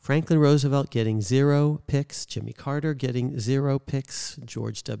Franklin Roosevelt getting 0 picks, Jimmy Carter getting 0 picks,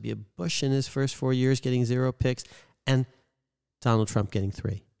 George W. Bush in his first 4 years getting 0 picks, and Donald Trump getting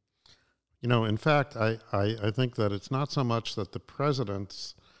 3. In fact, I think that it's not so much that the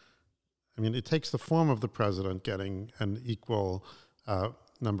presidents I mean, it takes the form of the president getting an equal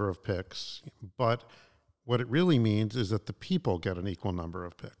number of picks, but what it really means is that the people get an equal number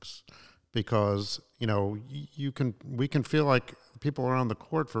of picks, because we can feel like people are on the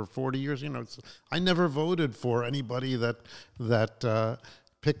court for 40 years. I never voted for anybody that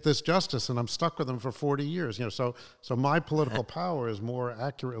picked this justice, and I'm stuck with them for 40 years. So my political power is more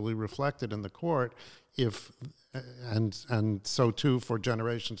accurately reflected in the court, and so too for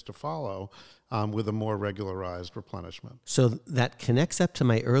generations to follow, with a more regularized replenishment. So that connects up to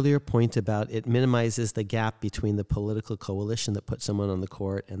my earlier point about it minimizes the gap between the political coalition that puts someone on the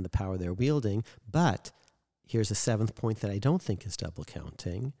court and the power they're wielding. But here's a seventh point that I don't think is double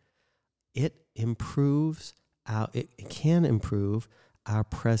counting. It can improve our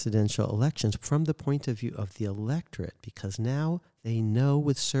presidential elections from the point of view of the electorate, because now they know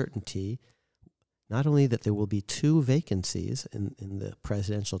with certainty not only that there will be 2 vacancies in the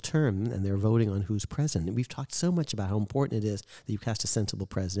presidential term, and they're voting on who's president. And we've talked so much about how important it is that you cast a sensible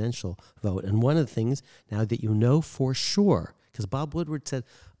presidential vote. And one of the things now that you know for sure, because Bob Woodward said,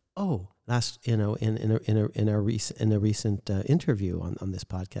 in a recent interview on this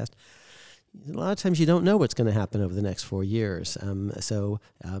podcast, a lot of times you don't know what's going to happen over the next 4 years. So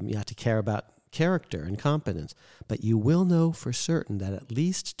you have to care about character and competence, but you will know for certain that at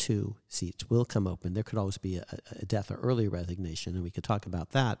least 2 seats will come open. There could always be a death or early resignation, and we could talk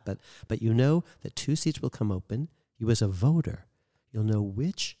about that, but you know that 2 seats will come open. You as a voter, you'll know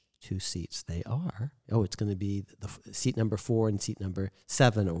which 2 seats they are. It's going to be the seat number 4 and seat number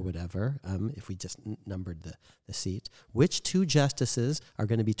 7 or whatever, if we just numbered the seats. Which 2 justices are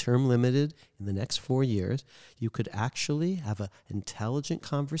going to be term limited in the next 4 years. You could actually have an intelligent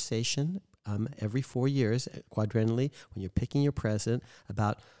conversation every 4 years, quadrennially, when you're picking your president,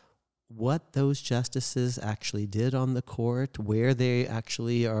 about what those justices actually did on the court, where they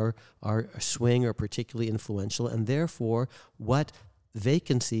actually are swing or particularly influential, and therefore what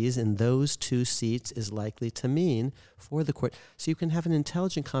vacancies in those 2 seats is likely to mean for the court. So you can have an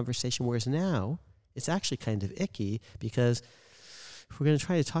intelligent conversation, whereas now it's actually kind of icky, because if we're going to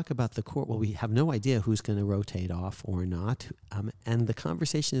try to talk about the court, well, we have no idea who's going to rotate off or not. And the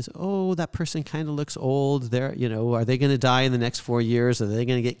conversation is, that person kind of looks old. Are they going to die in the next 4 years? Are they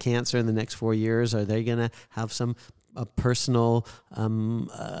going to get cancer in the next 4 years? Are they going to have some personal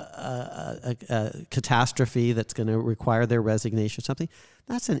catastrophe that's going to require their resignation or something?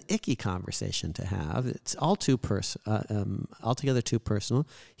 That's an icky conversation to have. It's altogether too personal.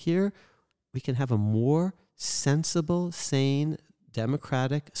 Here, we can have a more sensible, sane,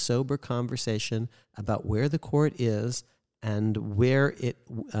 democratic, sober conversation about where the court is and where it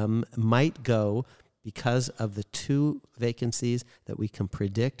might go, because of the 2 vacancies that we can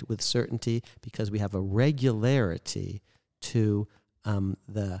predict with certainty, because we have a regularity to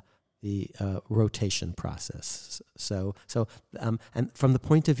the rotation process. So and from the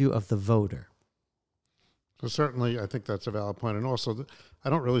point of view of the voter. So certainly, I think that's a valid point, and also I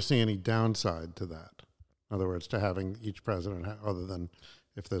don't really see any downside to that. In other words, to having each president, other than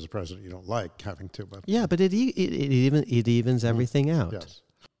if there's a president you don't like, having 2. But it evens everything out. Yes.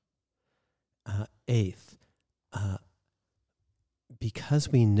 Eighth, because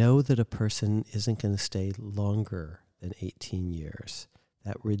we know that a person isn't going to stay longer than 18 years,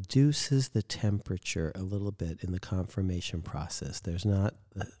 that reduces the temperature a little bit in the confirmation process. There's not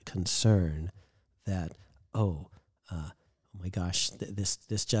the concern that, oh my gosh,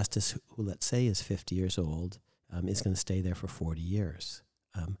 this justice who let's say is 50 years old is going to stay there for 40 years.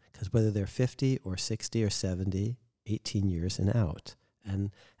 Because whether they're 50 or 60 or 70, 18 years and out.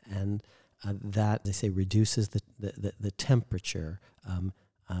 And that, they say, reduces the temperature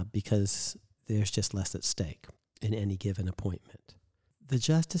because there's just less at stake in any given appointment. The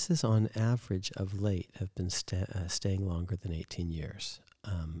justices on average of late have been staying longer than 18 years.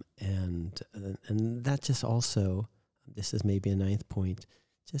 And that just also, this is maybe a 9th point,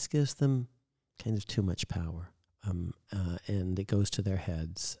 just gives them kind of too much power. And it goes to their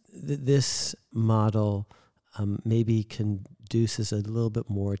heads. This model maybe conduces a little bit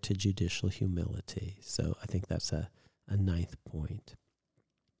more to judicial humility. So I think that's a 9th point.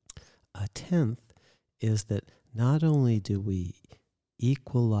 A 10th is that not only do we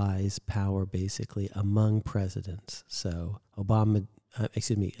equalize power basically among presidents. So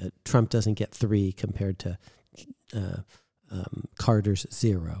Trump doesn't get 3 compared to Carter's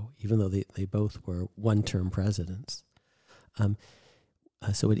 0, even though they both were one-term presidents.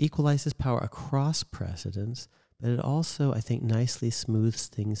 So it equalizes power across presidents, but it also, I think, nicely smooths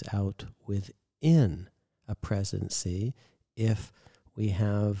things out within a presidency if we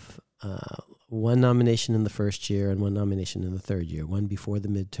have one nomination in the first year and one nomination in the third year, one before the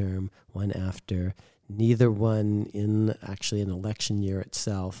midterm, one after, neither one in actually an election year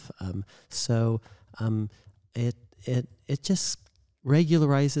itself. It just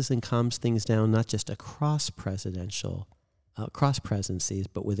regularizes and calms things down, not just across presidencies,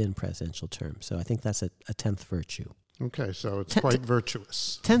 but within presidential terms. So I think that's a 10th virtue. Okay, so it's quite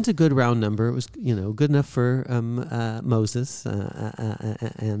virtuous. 10's a good round number. It was, good enough for Moses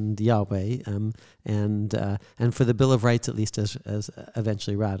and Yahweh, and for the Bill of Rights, at least as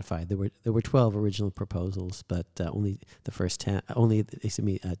eventually ratified. There were 12 original proposals, but only the first 10.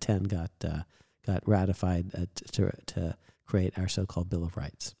 10 got ratified to create our so-called Bill of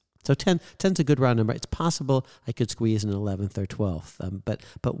Rights. So 10's a good round number. It's possible I could squeeze an 11th or 12th,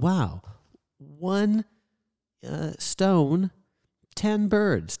 but wow, one stone, 10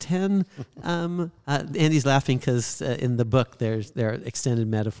 birds, 10. Andy's laughing because in the book there are extended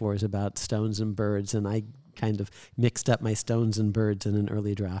metaphors about stones and birds, and I kind of mixed up my stones and birds in an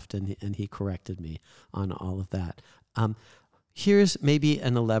early draft, and he corrected me on all of that. Here's maybe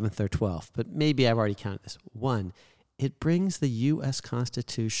an 11th or 12th, but maybe I've already counted this. One, it brings the U.S.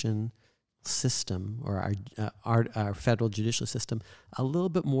 Constitution system, or our federal judicial system, a little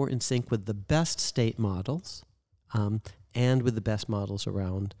bit more in sync with the best state models, and with the best models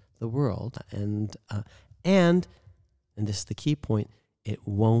around the world. And this is the key point, it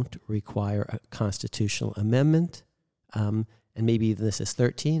won't require a constitutional amendment. And maybe this is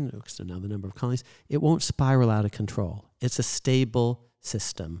 13, so now the number of colonies. It won't spiral out of control. It's a stable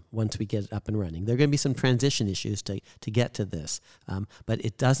system once we get it up and running. There are going to be some transition issues to get to this, but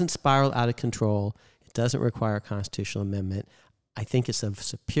it doesn't spiral out of control. It doesn't require a constitutional amendment. I think it's a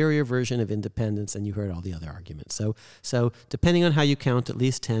superior version of independence, and you heard all the other arguments. So depending on how you count, at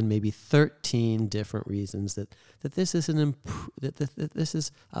least 10, maybe 13 different reasons that this is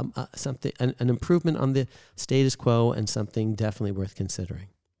something, an improvement on the status quo, and something definitely worth considering.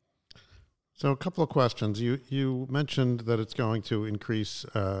 So a couple of questions. You mentioned that it's going to increase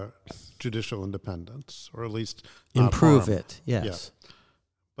judicial independence, or at least improve it. Yes, yeah.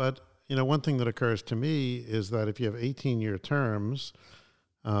 But one thing that occurs to me is that if you have 18-year terms,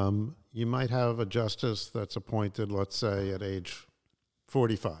 you might have a justice that's appointed, let's say, at age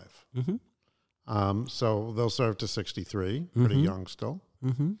 45. Mm-hmm. So they'll serve to 63, pretty Mm-hmm. young still.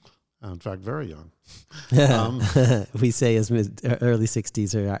 Mm-hmm. In fact, very young. We say as early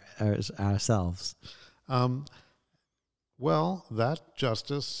 60s ourselves. Well, that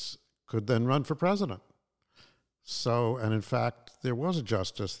justice could then run for president. So, and in fact, there was a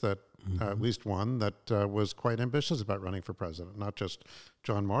justice that, at least one, that was quite ambitious about running for president. Not just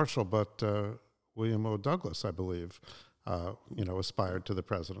John Marshall, but William O. Douglas, I believe, aspired to the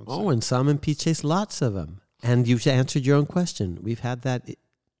presidency. Oh, and Simon P. Chase, lots of them. And you've answered your own question. We've had that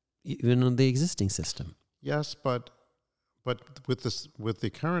even in the existing system. Yes, but with the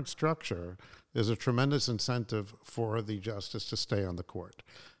current structure, there's a tremendous incentive for the justice to stay on the court.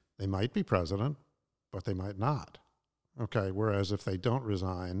 They might be president, but they might not. Okay, whereas if they don't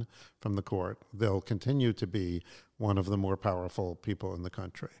resign from the court, they'll continue to be one of the more powerful people in the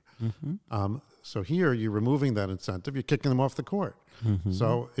country. Mm-hmm. So here, you're removing that incentive. You're kicking them off the court. Mm-hmm.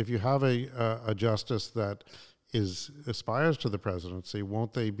 So if you have a justice that aspires to the presidency,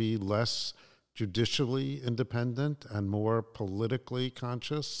 won't they be less judicially independent and more politically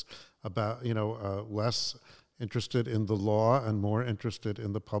conscious about, less interested in the law and more interested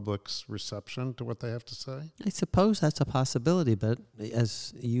in the public's reception to what they have to say? I suppose that's a possibility, but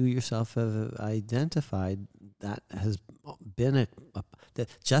as you yourself have identified, that has been the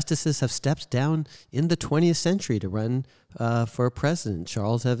justices have stepped down in the 20th century to run for president.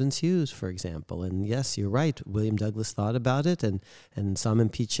 Charles Evans Hughes, for example. And yes, you're right. William Douglas thought about it, and Simon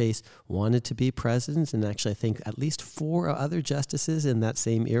P. Chase wanted to be president. And actually, I think at least 4 other justices in that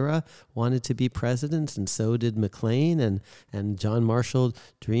same era wanted to be president, and so did McLean, and John Marshall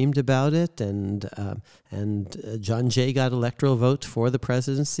dreamed about it, and John Jay got electoral votes for the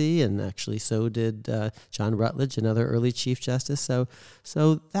presidency, and actually so did John Rutledge, another early Chief Justice.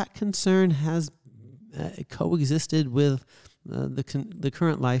 So that concern has coexisted with the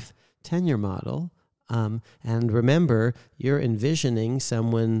current life tenure model. And remember, you're envisioning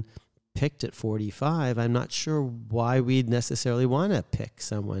someone picked at 45. I'm not sure why we'd necessarily want to pick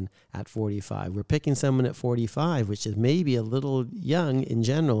someone at 45. We're picking someone at 45, which is maybe a little young in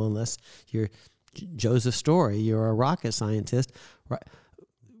general, unless you're Joseph Story, you're a rocket scientist.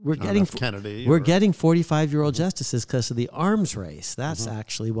 we're John getting F. Kennedy. we're getting 45-year-old justices because of the arms race. That's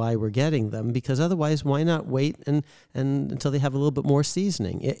actually why we're getting them. Because otherwise, why not wait and until they have a little bit more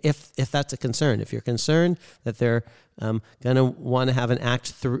seasoning? If that's a concern, if you're concerned that they're going to want to have an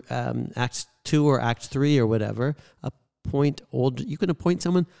Act 2 or Act 3 or whatever, appoint old. You can appoint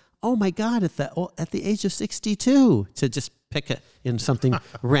someone. Oh my God! At the age of 62, to just pick something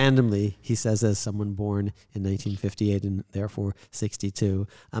randomly, he says, as someone born in 1958 and therefore 62,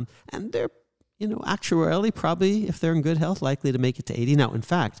 and they're actuarially probably, if they're in good health, likely to make it to 80. Now, in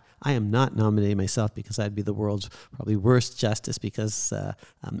fact, I am not nominating myself because I'd be the world's probably worst justice because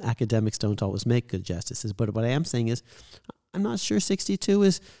academics don't always make good justices. But what I am saying is, I'm not sure 62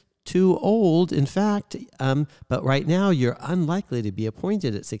 is too old, in fact, but right now you're unlikely to be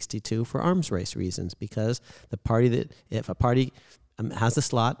appointed at 62 for arms race reasons, because if a party has a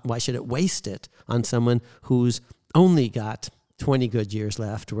slot, why should it waste it on someone who's only got 20 good years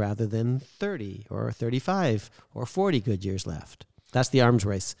left rather than 30 or 35 or 40 good years left? That's the arms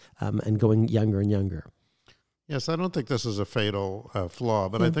race, and going younger and younger. Yes, I don't think this is a fatal flaw,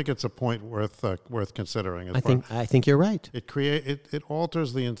 but I think it's a point worth considering. I think you're right. It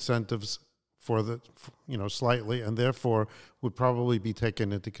alters the incentives slightly, and therefore would probably be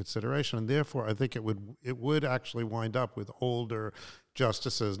taken into consideration. And therefore, I think it would actually wind up with older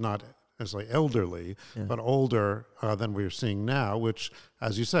justices, not necessarily elderly, but older than we're seeing now. Which,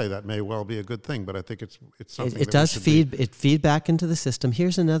 as you say, that may well be a good thing. But I think it's something it does feed back into the system.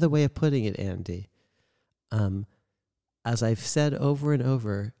 Here's another way of putting it, Andy. As I've said over and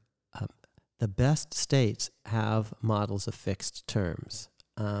over, the best states have models of fixed terms.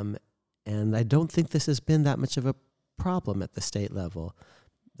 And I don't think this has been that much of a problem at the state level.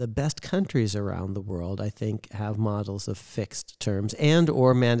 The best countries around the world, I think, have models of fixed terms and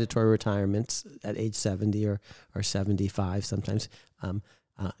or mandatory retirements at age 70 or 75 sometimes.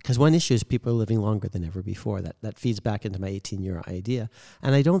 Because one issue is people are living longer than ever before. That feeds back into my 18-year idea.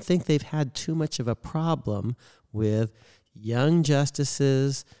 And I don't think they've had too much of a problem with young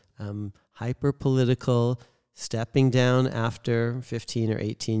justices, hyper-political, stepping down after 15 or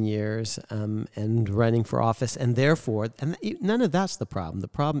 18 years and running for office. And therefore, none of that's the problem. The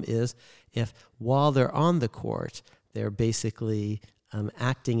problem is if while they're on the court, they're basically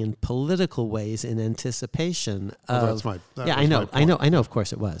acting in political ways in anticipation of. I know. Of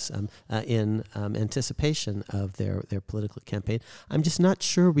course, it was in anticipation of their political campaign. I'm just not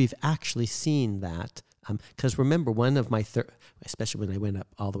sure we've actually seen that. Because remember, one of my especially when I went up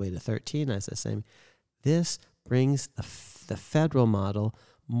all the way to 13, as I was saying, this brings the federal model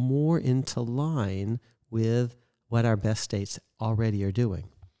more into line with what our best states already are doing.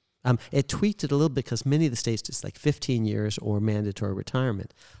 It tweaked it a little bit because many of the states just like 15 years or mandatory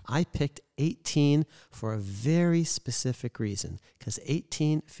retirement. I picked 18 for a very specific reason, because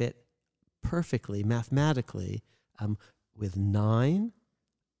 18 fit perfectly mathematically with 9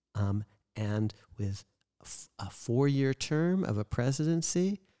 and with a 4-year term of a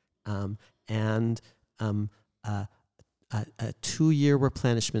presidency and a 2-year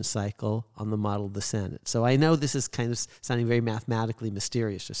replenishment cycle on the model of the Senate. So I know this is kind of sounding very mathematically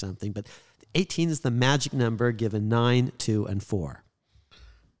mysterious or something, but 18 is the magic number given 9, 2, and 4.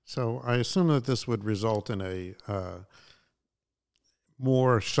 So I assume that this would result in a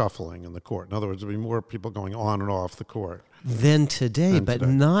more shuffling in the court. In other words, there'd be more people going on and off the court. Than today,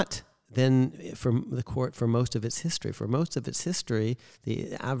 not than from the court for most of its history. For most of its history,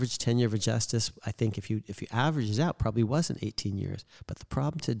 the average tenure of a justice, I think if you average it out, probably wasn't 18 years. But the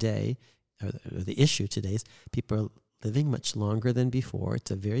problem today, or the issue today, is people are living much longer than before.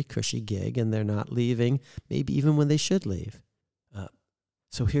 It's a very cushy gig, and they're not leaving, maybe even when they should leave.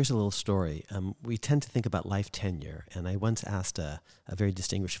 So here's a little story. We tend to think about life tenure, and I once asked a very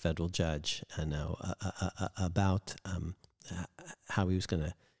distinguished federal judge about how he was going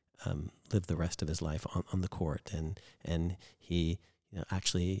to live the rest of his life on the court, and he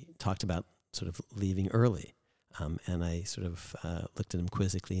actually talked about sort of leaving early, and I sort of looked at him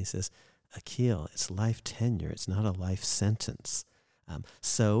quizzically. He says, "Akil, it's life tenure. It's not a life sentence.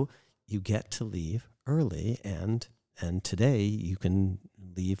 So you get to leave early, and today you can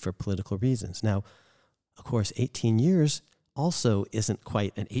leave for political reasons. Now, of course, 18 years also isn't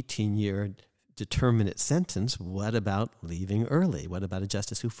quite an 18-year determinate sentence. What about leaving early? What about a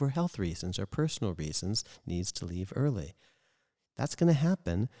justice who, for health reasons or personal reasons, needs to leave early? That's going to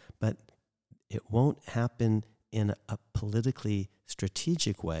happen, but it won't happen in a politically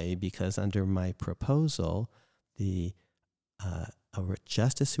strategic way, because under my proposal, a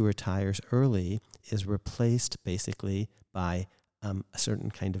justice who retires early is replaced basically by a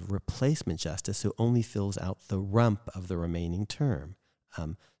certain kind of replacement justice who only fills out the rump of the remaining term.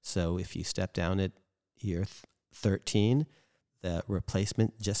 So if you step down at year 13, the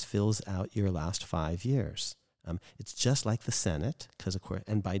replacement just fills out your last 5 years. It's just like the Senate, because of course,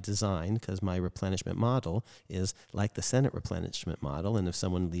 and by design, because my replenishment model is like the Senate replenishment model. And if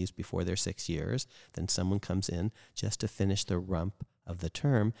someone leaves before their 6 years, then someone comes in just to finish the rump of the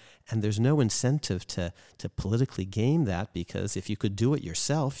term. And there's no incentive to politically game that, because if you could do it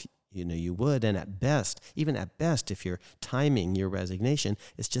yourself, you would. And even at best, if you're timing your resignation,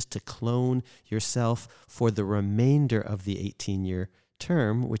 it's just to clone yourself for the remainder of the 18-year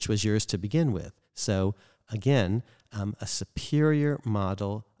term, which was yours to begin with. So again, a superior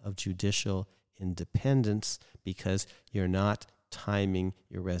model of judicial independence, because you're not timing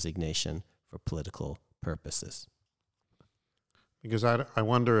your resignation for political purposes. Because I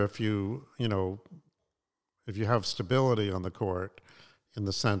wonder if you have stability on the court, in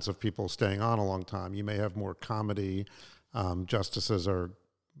the sense of people staying on a long time, you may have more comedy. Justices are,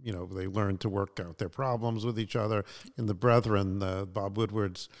 they learn to work out their problems with each other. In The Brethren, Bob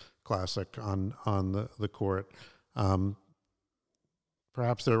Woodward's classic on the court,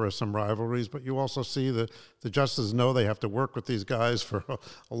 perhaps there are some rivalries, but you also see the justices know they have to work with these guys for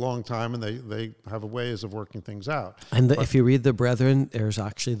a long time, and they have ways of working things out. And if you read The Brethren, there's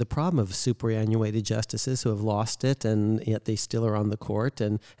actually the problem of superannuated justices who have lost it, and yet they still are on the court,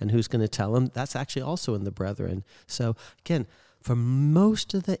 and who's going to tell them? That's actually also in The Brethren. So again, for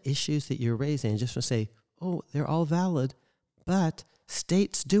most of the issues that you're raising, I just want to say, they're all valid, but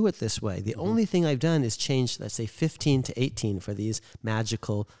states do it this way. The only thing I've done is change, let's say, 15 to 18 for these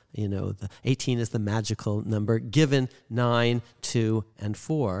magical, the 18 is the magical number, given 9, 2, and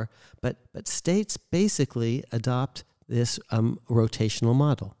 4. But states basically adopt this rotational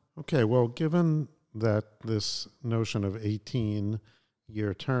model. Okay, well, given that this notion of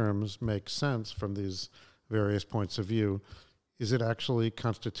 18-year terms makes sense from these various points of view, is it actually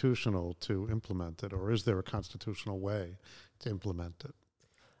constitutional to implement it, or is there a constitutional way to implement it?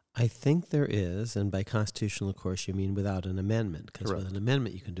 I think there is, and by constitutional, of course, you mean without an amendment, because with an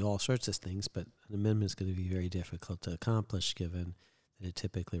amendment you can do all sorts of things, but an amendment is going to be very difficult to accomplish, given that it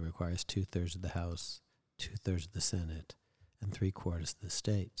typically requires 2/3 of the House, 2/3 of the Senate, and 3/4 of the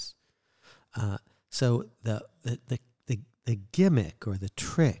states. So the gimmick or the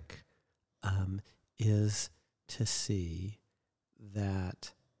trick is to see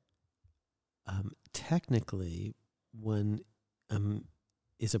that technically one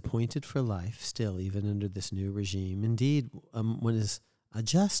is appointed for life still, even under this new regime. Indeed, one is a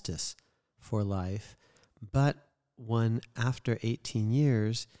justice for life, but one, after 18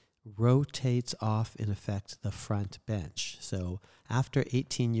 years, rotates off, in effect, the front bench. So after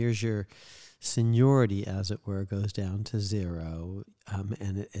 18 years, your seniority, as it were, goes down to 0,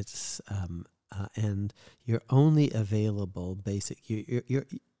 and and you're only available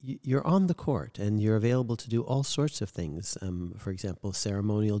you're on the court, and you're available to do all sorts of things. For example,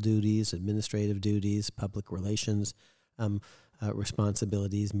 ceremonial duties, administrative duties, public relations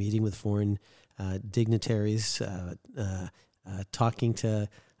responsibilities, meeting with foreign dignitaries, talking to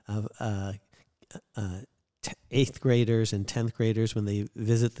 8th graders and 10th graders when they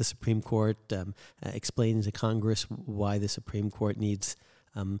visit the Supreme Court, explaining to Congress why the Supreme Court needs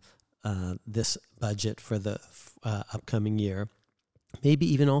this budget for the upcoming year. Maybe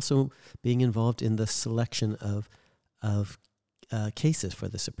even also being involved in the selection of cases for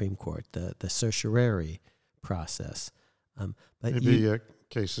the Supreme Court, the certiorari process. But maybe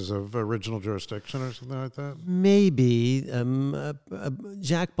cases of original jurisdiction or something like that? Maybe.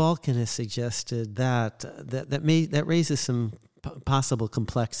 Jack Balkin has suggested that raises some possible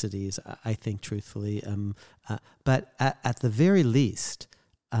complexities, I think, truthfully. But at the very least,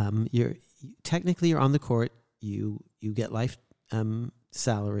 you're on the court. You get life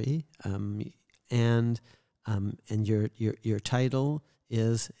salary, and your title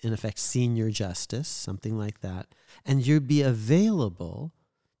is, in effect, senior justice, something like that, and you'd be available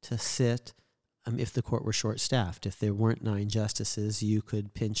to sit if the court were short-staffed. If there weren't 9 justices, you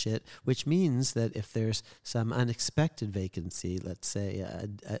could pinch it, which means that if there's some unexpected vacancy, let's say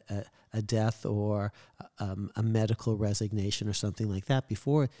a death or a medical resignation or something like that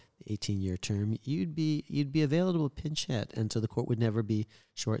before the 18-year term, you'd be available to pinch hit, and so the court would never be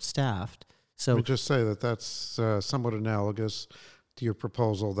short-staffed. So let me just say that's somewhat analogous to your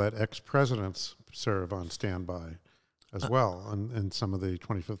proposal that ex-presidents serve on standby as well in some of the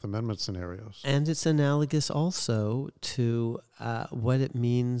 25th Amendment scenarios. And it's analogous also to what it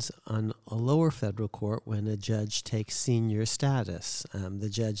means on a lower federal court when a judge takes senior status. The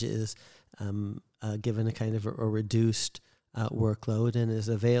judge is given a kind of a reduced workload and is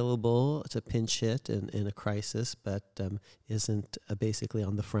available to pinch hit in a crisis, but isn't basically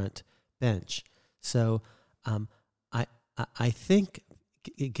on the front bench. So I think,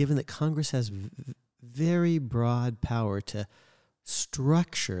 given that Congress has very broad power to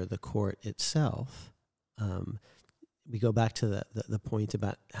structure the court itself, we go back to the point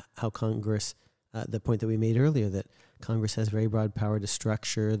about how Congress, the point that we made earlier, that Congress has very broad power to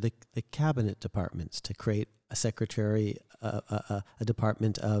structure the cabinet departments, to create a secretary, a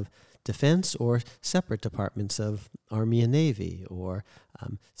Department of Defense, or separate departments of Army and Navy, or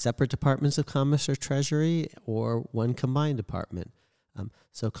separate departments of Commerce or Treasury, or one combined department.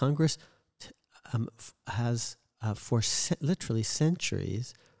 So Congress has, for literally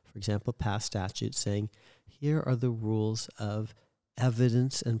centuries, for example, passed statutes saying, here are the rules of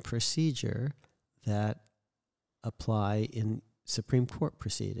evidence and procedure that apply in Supreme Court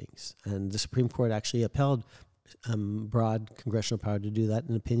proceedings. And the Supreme Court actually upheld broad congressional power to do that,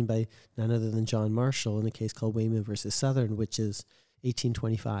 an opinion by none other than John Marshall in a case called Wayman versus Southern, which is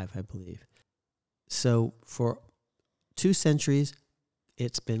 1825, I believe. So for 2 centuries,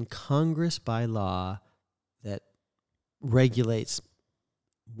 it's been Congress by law that regulates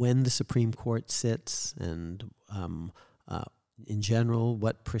when the Supreme Court sits and, in general,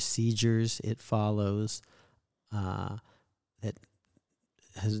 what procedures it follows, that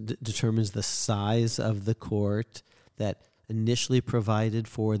determines the size of the court, that initially provided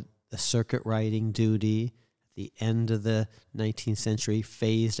for the circuit writing duty. At the end of the 19th century,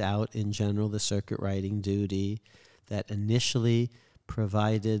 phased out in general the circuit writing duty, that initially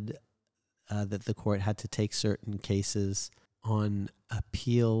provided that the court had to take certain cases on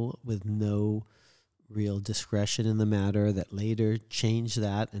appeal with no real discretion in the matter, that later changed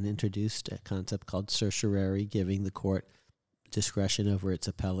that and introduced a concept called certiorari, giving the court discretion over its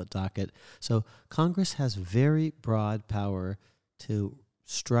appellate docket. So Congress has very broad power to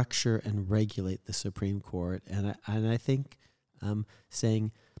structure and regulate the Supreme Court. And I think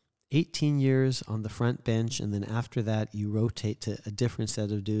saying 18 years on the front bench and then after that you rotate to a different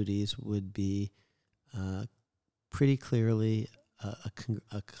set of duties would be pretty clearly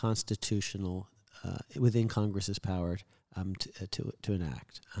a constitutional, within Congress's power to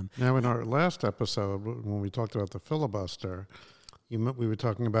enact. Now, in our last episode, when we talked about the filibuster, we were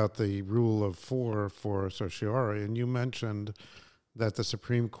talking about the rule of 4 for certiorari, and you mentioned that the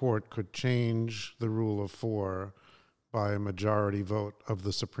Supreme Court could change the rule of 4 by a majority vote of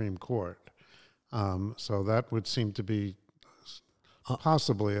the Supreme Court. So that would seem to be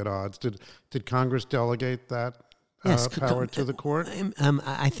possibly at odds. Did Congress delegate that power to the court?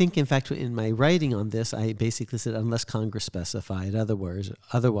 I think, in fact, in my writing on this, I basically said unless Congress specified otherwise,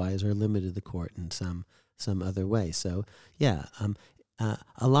 or limited the court in some other way. So, yeah,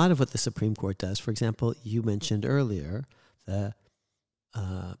 a lot of what the Supreme Court does, for example, you mentioned earlier, the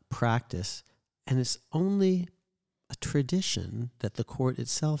practice, and it's only a tradition that the court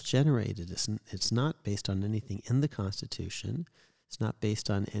itself generated. It's not based on anything in the Constitution. It's not based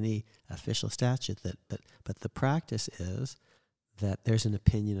on any official statute, but the practice is that there's an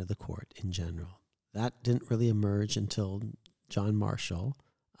opinion of the court in general. That didn't really emerge until John Marshall,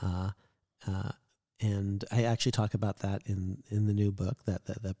 and I actually talk about that in the new book, that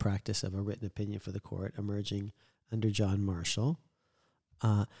the practice of a written opinion for the court emerging under John Marshall,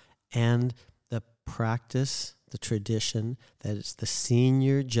 and the practice, the tradition that it's the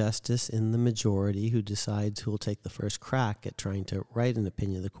senior justice in the majority who decides who will take the first crack at trying to write an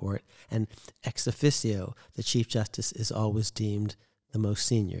opinion of the court. And ex officio, the Chief Justice is always deemed the most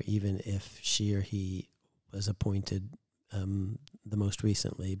senior, even if she or he was appointed the most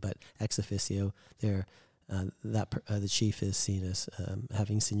recently. But ex officio, the chief is seen as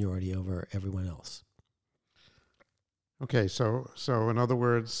having seniority over everyone else. Okay, so in other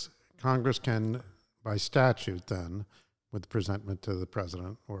words, Congress can, by statute then, with presentment to the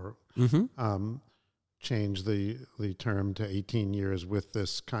president, or change the term to 18 years with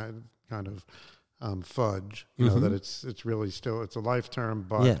this kind of fudge. You know, that it's really still, it's a life term,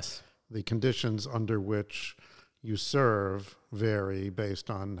 but yes, the conditions under which you serve vary based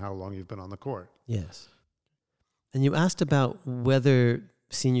on how long you've been on the court. Yes. And you asked about whether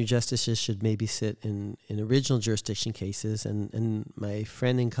senior justices should maybe sit in original jurisdiction cases, and my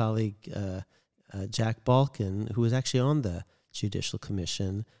friend and colleague Jack Balkin, who was actually on the Judicial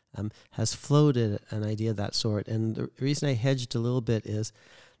Commission, has floated an idea of that sort. And the reason I hedged a little bit is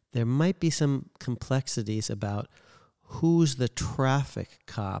there might be some complexities about who's the traffic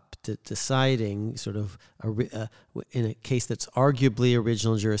cop deciding sort of in a case that's arguably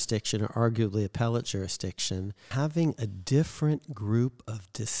original jurisdiction or arguably appellate jurisdiction, having a different group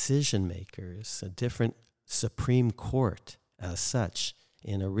of decision makers, a different Supreme Court as such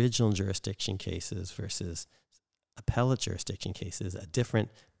in original jurisdiction cases versus appellate jurisdiction cases, a different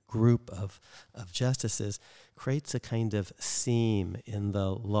group of justices, creates a kind of seam in the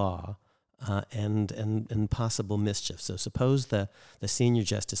law and possible mischief. So suppose the senior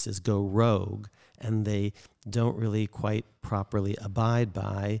justices go rogue and they don't really quite properly abide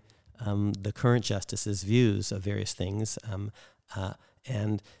by the current justices' views of various things,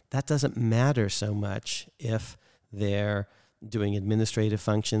 and that doesn't matter so much if they're doing administrative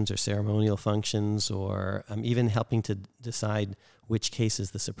functions or ceremonial functions or even helping to decide which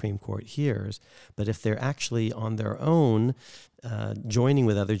cases the Supreme Court hears. But if they're actually on their own joining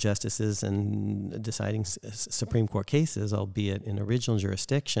with other justices and deciding Supreme Court cases, albeit in original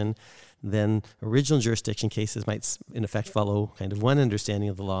jurisdiction, then original jurisdiction cases might in effect follow kind of one understanding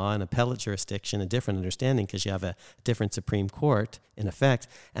of the law, and appellate jurisdiction a different understanding because you have a different Supreme Court in effect.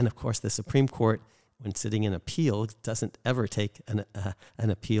 And of course the Supreme Court, when sitting in appeal, doesn't ever take an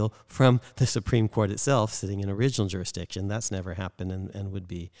appeal from the Supreme Court itself sitting in original jurisdiction. That's never happened and would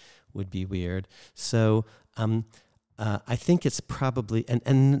be weird. So I think it's probably,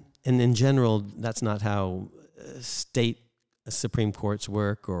 and in general, that's not how state Supreme Courts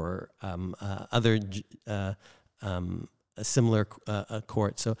work or other similar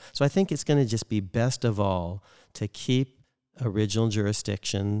courts. So I think it's going to just be best of all to keep original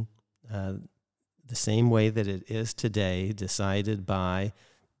jurisdiction the same way that it is today, decided by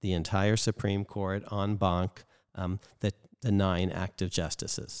the entire Supreme Court en banc, the 9 active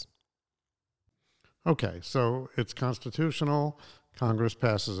justices. Okay, so it's constitutional. Congress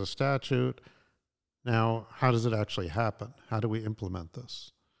passes a statute. Now, how does it actually happen? How do we implement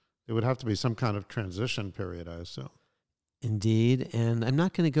this? It would have to be some kind of transition period, I assume. Indeed, and I'm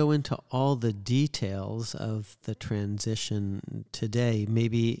not going to go into all the details of the transition today.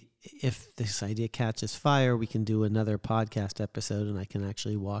 Maybe if this idea catches fire, we can do another podcast episode and I can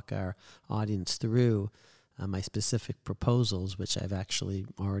actually walk our audience through my specific proposals, which I've actually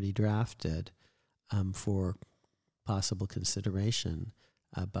already drafted for possible consideration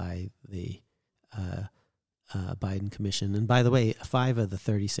by the Biden Commission. And by the way, 5 of the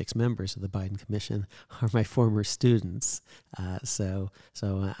 36 members of the Biden Commission are my former students. So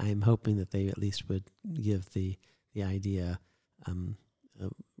I'm hoping that they at least would give the idea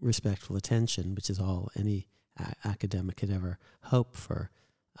respectful attention, which is all any academic could ever hope for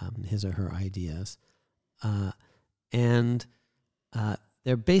his or her ideas. And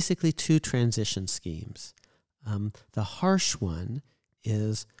there are basically 2 transition schemes. The harsh one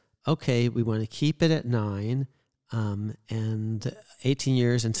is, okay, we want to keep it at 9 and 18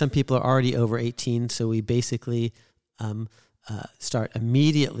 years, and some people are already over 18, so we basically start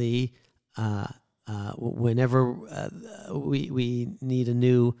immediately whenever we need a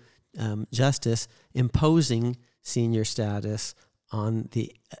new justice, imposing senior status on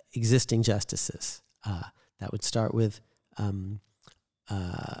the existing justices. That would start with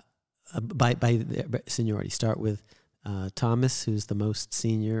by seniority. Start with Thomas, who's the most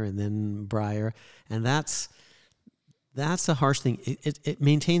senior, and then Breyer, and that's a harsh thing. It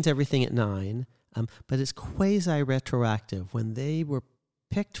maintains everything at 9, but it's quasi-retroactive. When they were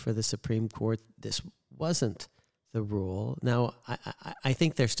picked for the Supreme Court, this wasn't the rule. Now, I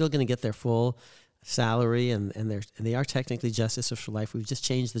think they're still going to get their full salary, and they are technically justices for life. We've just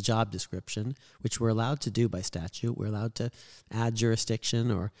changed the job description, which we're allowed to do by statute. We're allowed to add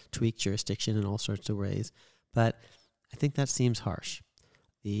jurisdiction or tweak jurisdiction in all sorts of ways, but I think that seems harsh.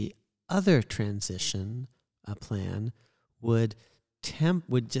 The other transition plan would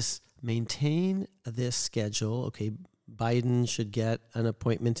just maintain this schedule. Okay, Biden should get an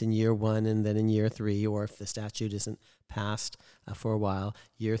appointment in year 1 and then in year 3, or if the statute isn't passed for a while,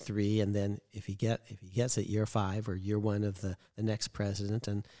 year 3, and then if he gets it, year 5 or year 1 of the next president,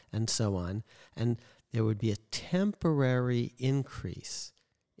 and so on. And there would be a temporary increase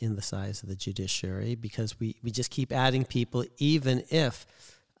in the size of the judiciary because we just keep adding people even if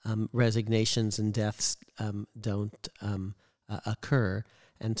resignations and deaths don't occur.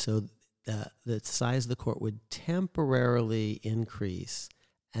 And so the size of the court would temporarily increase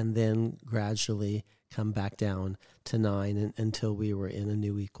and then gradually come back down to 9 until we were in a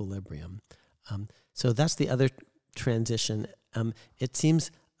new equilibrium. So that's the other transition. It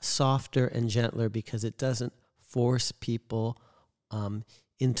seems softer and gentler because it doesn't force people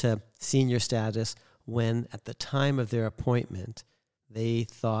into senior status when at the time of their appointment they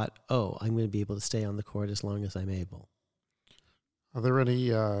thought, oh, I'm going to be able to stay on the court as long as I'm able. Are there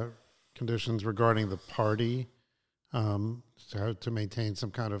any conditions regarding the party to maintain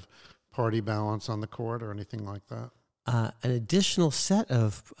some kind of party balance on the court or anything like that? An additional set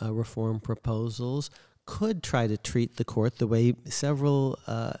of reform proposals could try to treat the court the way several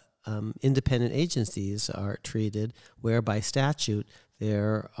independent agencies are treated, where by statute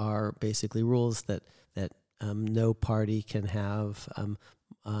there are basically rules that no party can have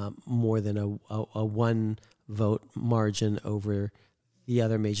more than a one vote margin over the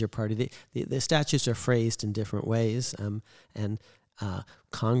other major party. The statutes are phrased in different ways, and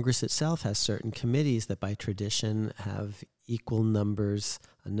Congress itself has certain committees that by tradition have equal numbers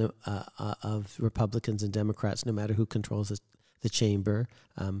of Republicans and Democrats, no matter who controls the chamber.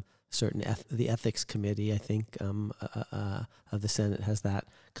 The Ethics Committee, I think, of the Senate has that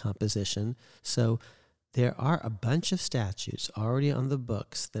composition. So there are a bunch of statutes already on the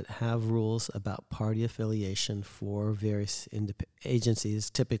books that have rules about party affiliation for various agencies,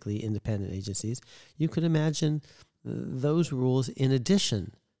 typically independent agencies. You could imagine those rules in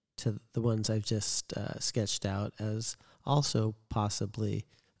addition to the ones I've just sketched out as also possibly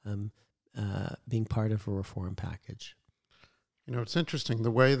being part of a reform package. It's interesting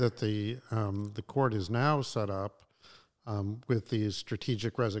the way that the court is now set up with these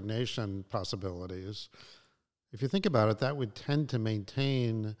strategic resignation possibilities. If you think about it, that would tend to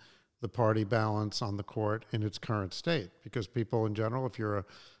maintain the party balance on the court in its current state, because people in general, if you're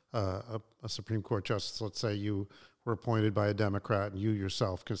a Supreme Court justice, let's say you were appointed by a Democrat and you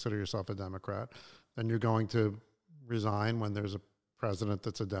yourself consider yourself a Democrat, then you're going to resign when there's a president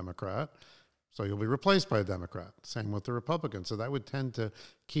that's a Democrat. So you'll be replaced by a Democrat. Same with the Republicans. So that would tend to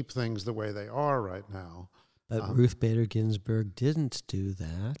keep things the way they are right now. But Ruth Bader Ginsburg didn't do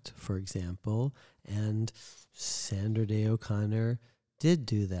that, for example, and Sandra Day O'Connor did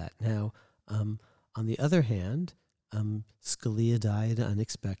do that. Now, on the other hand, Scalia died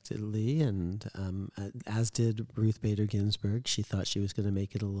unexpectedly, and as did Ruth Bader Ginsburg. She thought she was going to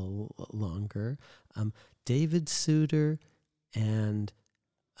make it a little longer. David Souter and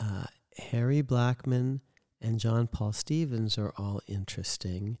Harry Blackmun and John Paul Stevens are all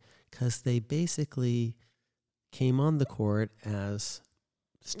interesting because they basically came on the court as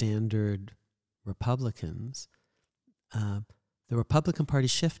standard Republicans. The Republican Party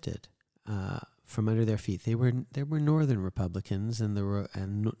shifted from under their feet. There were Northern Republicans, and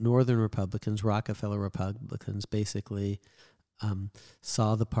Northern Republicans, Rockefeller Republicans, basically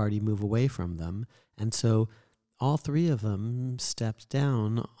saw the party move away from them, and so all three of them stepped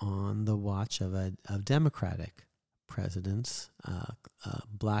down on the watch of Democratic presidents.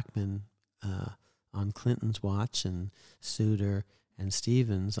 Blackmun on Clinton's watch, and Souter and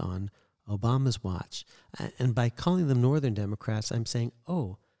Stevens on Obama's watch. And by calling them Northern Democrats, I'm saying,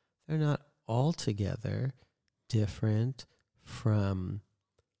 they're not altogether different from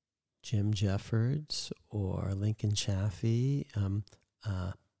Jim Jeffords or Lincoln Chafee,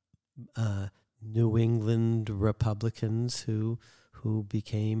 New England Republicans who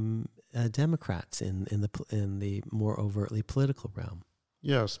became Democrats in the more overtly political realm.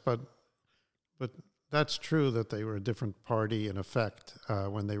 Yes, but that's true that they were a different party in effect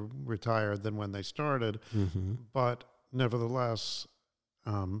when they retired than when they started. Mm-hmm. But nevertheless,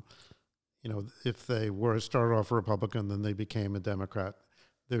 if they started off a Republican, then they became a Democrat,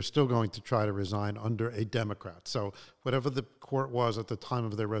 they're still going to try to resign under a Democrat. So whatever the court was at the time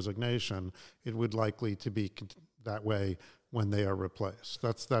of their resignation, it would likely to be that way when they are replaced.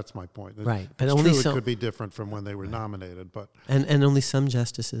 That's my point. Right, but it's only true it could be different from when they were nominated, but and only some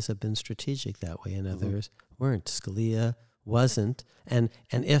justices have been strategic that way, and others weren't. Scalia wasn't, and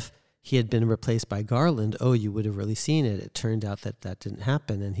if he had been replaced by Garland, you would have really seen it. It turned out that didn't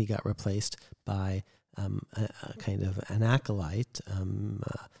happen, and he got replaced by a kind of an acolyte,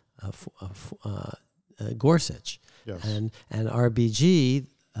 Gorsuch. Yes. And RBG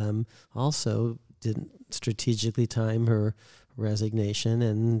also didn't strategically time her resignation,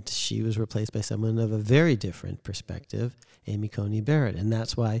 and she was replaced by someone of a very different perspective, Amy Coney Barrett. And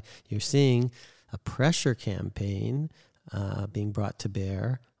that's why you're seeing a pressure campaign being brought to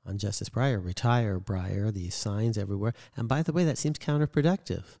bear on Justice Breyer. Retire, Breyer, these signs everywhere. And by the way, that seems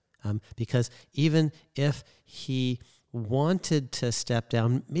counterproductive. Because even if he wanted to step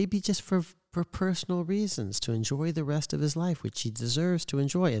down, maybe just for personal reasons, to enjoy the rest of his life, which he deserves to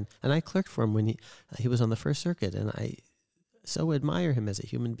enjoy. And I clerked for him when he was on the First Circuit, and I so admire him as a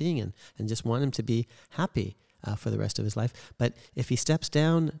human being and just want him to be happy for the rest of his life. But if he steps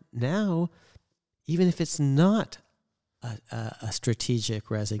down now, even if it's not a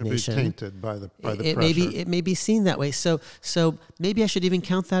strategic resignation, it'd be tainted by the pressure. It may be seen that way. So maybe I should even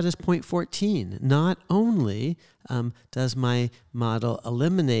count that as point 14. Not only does my model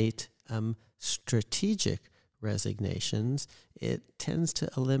eliminate strategic resignations, it tends to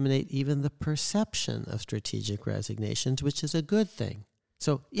eliminate even the perception of strategic resignations, which is a good thing.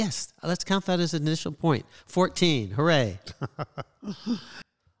 So, yes, let's count that as an initial point. 14, hooray.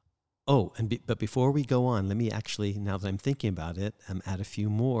 Oh, but before we go on, let me actually, now that I'm thinking about it, add a few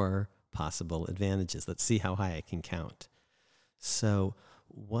more possible advantages. Let's see how high I can count. So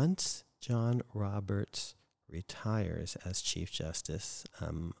once John Roberts retires as Chief Justice,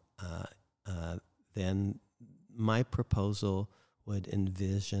 then my proposal would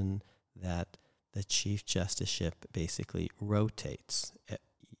envision that the Chief Justiceship basically rotates.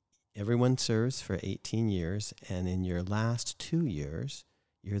 Everyone serves for 18 years, and in your last 2 years,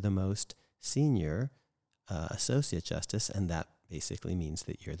 you're the most senior Associate Justice, and that basically means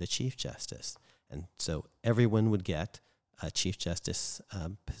that you're the Chief Justice. And so everyone would get a Chief Justice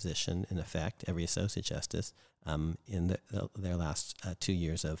position, in effect, every Associate Justice, in their last 2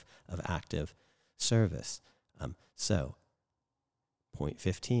 years of active service. So, point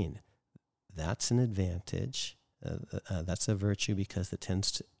 15, that's an advantage. That's a virtue because it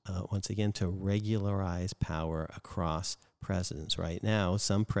tends to, once again, to regularize power across presidents. Right now,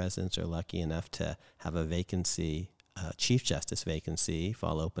 some presidents are lucky enough to have a vacancy, Chief Justice vacancy,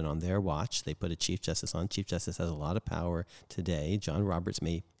 fall open on their watch. They put a Chief Justice on. Chief Justice has a lot of power today. John Roberts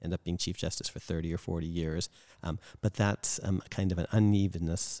may end up being Chief Justice for 30 or 40 years, but that's kind of an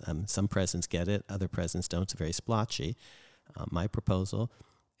unevenness. Some presidents get it, other presidents don't. It's very splotchy. My proposal,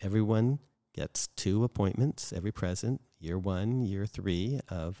 everyone gets 2 appointments, every president, year 1, year 3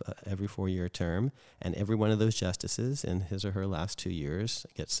 of every 4-year term, and every one of those justices in his or her last 2 years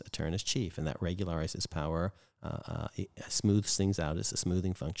gets a turn as chief, and that regularizes power, it smooths things out as a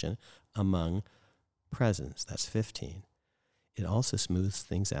smoothing function among presidents. That's 15. It also smooths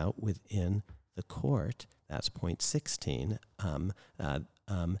things out within the court. That's point 16.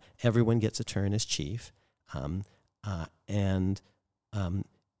 Everyone gets a turn as chief, and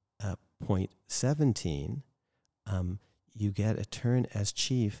point 17, you get a turn as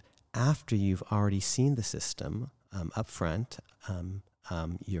chief after you've already seen the system up front.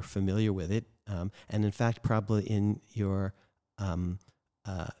 You're familiar with it, and in fact, probably in your in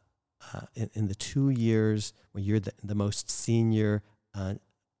the 2 years when you're the most senior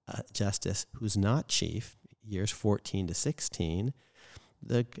justice who's not chief, years 14 to 16.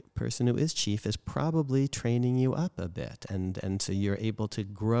 The person who is chief is probably training you up a bit, and so you're able to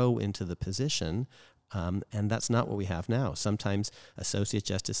grow into the position, and that's not what we have now. Sometimes associate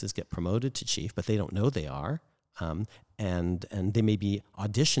justices get promoted to chief, but they don't know they are, and they may be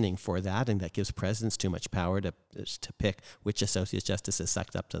auditioning for that, and that gives presidents too much power to pick which associate justice is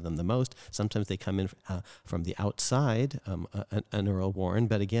sucked up to them the most. Sometimes they come in from the outside, an Earl Warren,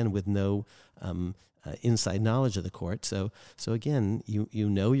 but again with no inside knowledge of the court. So again, you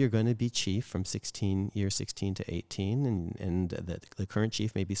know you're going to be chief from year 16 to 18, and the current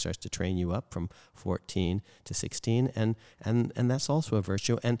chief maybe starts to train you up from 14 to 16, and that's also a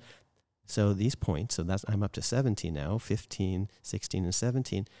virtue. And so these points, I'm up to 17 now, 15, 16, and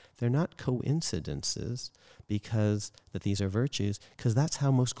 17, they're not coincidences because that these are virtues, because that's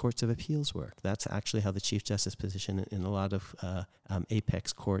how most courts of appeals work. That's actually how the Chief Justice position in a lot of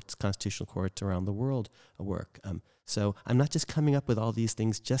apex courts, constitutional courts around the world work. So I'm not just coming up with all these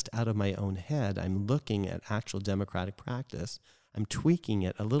things just out of my own head. I'm looking at actual democratic practice. I'm tweaking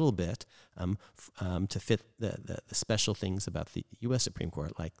it a little bit to fit the special things about the U.S. Supreme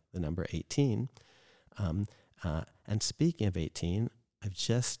Court, like the number 18. And speaking of 18,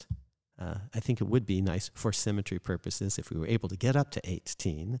 I think it would be nice for symmetry purposes if we were able to get up to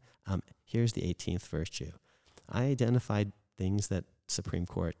 18. Here's the 18th virtue. I identified things that Supreme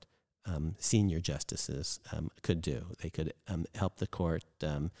Court senior justices could do. They could help the court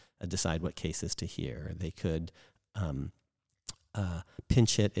decide what cases to hear. They could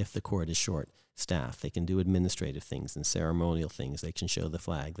pinch hit if the court is short staffed. They can do administrative things and ceremonial things. They can show the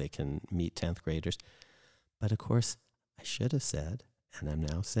flag. They can meet 10th graders. But of course, I should have said, and I'm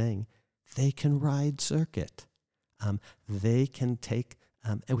now saying, they can ride circuit. They can take,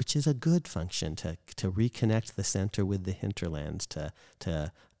 which is a good function, to reconnect the center with the hinterlands,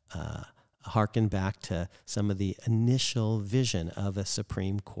 to harken back to some of the initial vision of a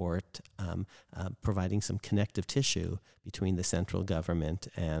Supreme Court, providing some connective tissue between the central government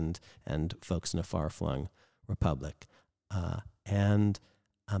and folks in a far-flung republic. And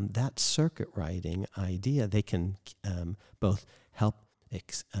that circuit riding idea, they can both help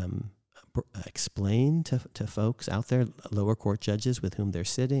explain to folks out there, lower court judges with whom they're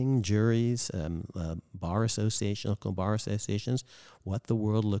sitting, juries, bar association, local bar associations, what the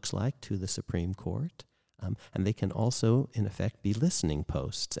world looks like to the Supreme Court. And they can also, in effect, be listening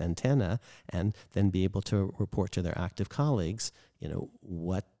posts, antenna, and then be able to report to their active colleagues,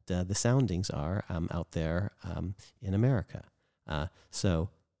 what the soundings are out there in America. So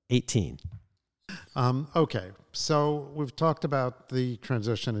 18. Okay, so we've talked about the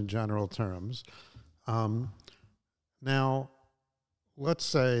transition in general terms. Now, let's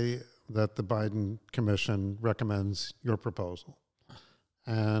say that the Biden commission recommends your proposal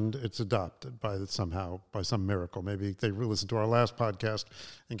and it's adopted by some miracle. Maybe they listen to our last podcast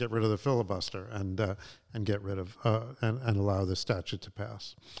and get rid of the filibuster and get rid of and allow this statute to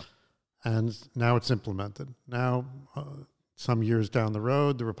pass. And now it's implemented. Now, some years down the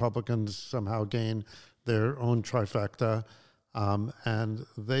road, the Republicans somehow gain their own trifecta, and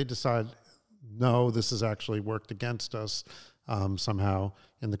they decide, no, this has actually worked against us somehow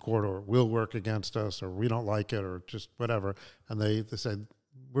in the court, or will work against us, or we don't like it, or just whatever. And they say,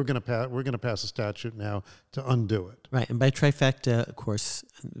 we're going to pass a statute now to undo it. Right, and by trifecta, of course,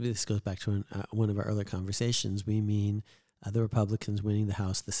 this goes back to one of our earlier conversations. We mean the Republicans winning the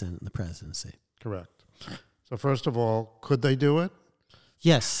House, the Senate, and the presidency. Correct. So first of all, could they do it?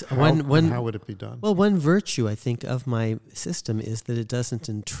 Yes. How would it be done? Well, one virtue, I think, of my system is that it doesn't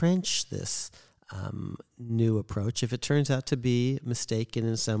entrench this new approach. If it turns out to be mistaken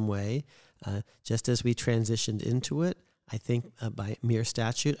in some way, just as we transitioned into it, I think by mere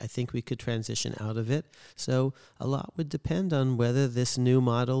statute, I think we could transition out of it. So a lot would depend on whether this new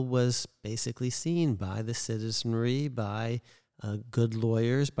model was basically seen by the citizenry, by good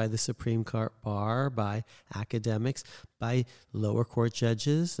lawyers, by the Supreme Court bar, by academics, by lower court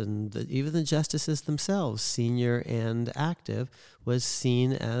judges, and even the justices themselves, senior and active, was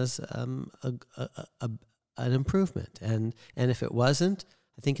seen as an improvement. And if it wasn't,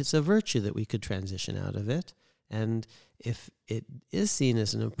 I think it's a virtue that we could transition out of it. And if it is seen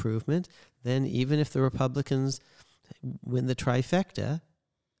as an improvement, then even if the Republicans win the trifecta,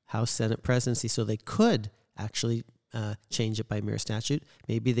 House, Senate, presidency, so they could actually change it by mere statute,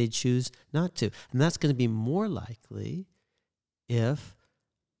 maybe they'd choose not to. And that's going to be more likely if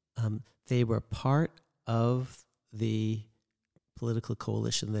they were part of the political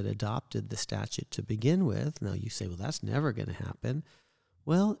coalition that adopted the statute to begin with. Now you say, well, that's never going to happen.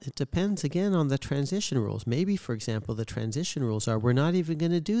 Well, it depends, again, on the transition rules. Maybe, for example, the transition rules are we're not even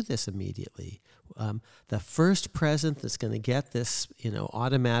going to do this immediately. The first president that's going to get this,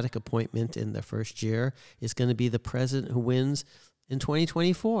 automatic appointment in the first year is going to be the president who wins in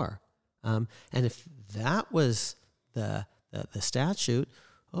 2024. And if that was the statute,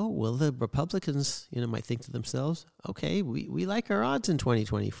 the Republicans, might think to themselves, okay, we like our odds in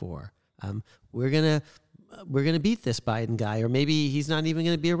 2024. We're going to beat this Biden guy, or maybe he's not even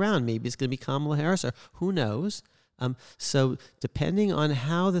going to be around. Maybe it's going to be Kamala Harris, or who knows. So depending on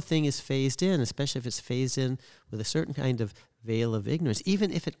how the thing is phased in, especially if it's phased in with a certain kind of veil of ignorance,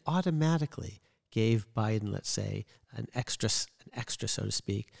 even if it automatically gave Biden, let's say, an extra, so to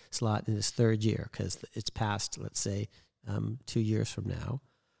speak, slot in his third year, because it's past, let's say, 2 years from now.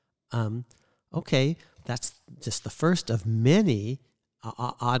 Okay, that's just the first of many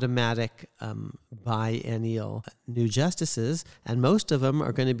automatic biennial new justices, and most of them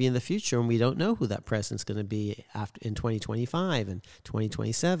are going to be in the future, and we don't know who that president's going to be after in 2025 and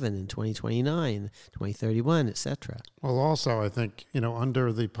 2027 and 2029, 2031, etc. Well, also, I think,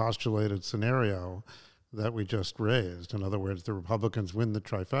 under the postulated scenario that we just raised, in other words, the Republicans win the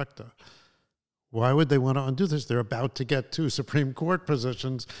trifecta, why would they want to undo this? They're about to get 2 Supreme Court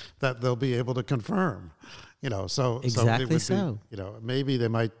positions that they'll be able to confirm. Exactly so. Maybe they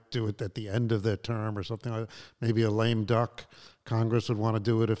might do it at the end of their term or something like that. Maybe a lame duck. Congress would want to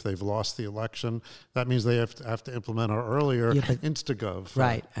do it if they've lost the election. That means they have to implement our earlier Instagov.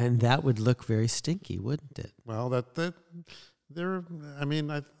 Right, and that would look very stinky, wouldn't it? Well,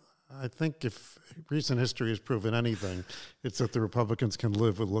 I think if recent history has proven anything, it's that the Republicans can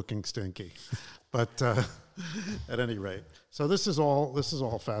live with looking stinky. But at any rate, so this is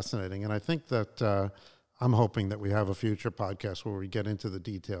all fascinating, and I think that I'm hoping that we have a future podcast where we get into the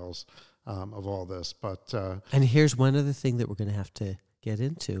details of all this. But and here's one other thing that we're going to have to get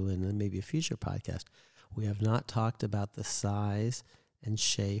into, and then maybe a future podcast. We have not talked about the size and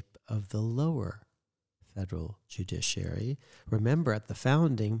shape of the lower federal judiciary. Remember, at the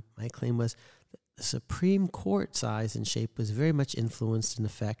founding, my claim was the Supreme Court size and shape was very much influenced in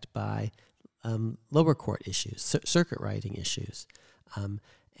effect by lower court issues, circuit riding issues,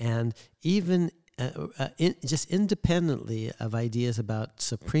 and even just independently of ideas about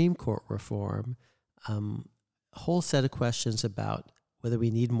Supreme Court reform, a whole set of questions about whether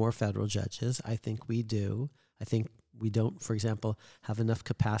we need more federal judges. I think we do. I think we don't, for example, have enough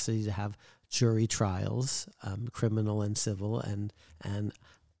capacity to have jury trials, criminal and civil, and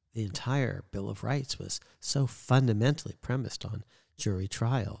the entire Bill of Rights was so fundamentally premised on jury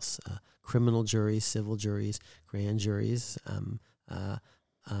trials, criminal juries, civil juries, grand juries,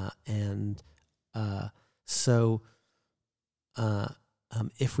 so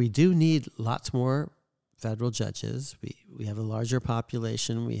if we do need lots more federal judges, we have a larger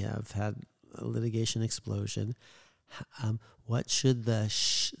population, we have had a litigation explosion. What should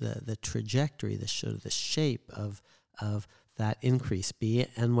the trajectory, the shape of that increase be?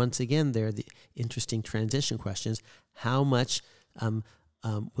 And once again, there are the interesting transition questions. How much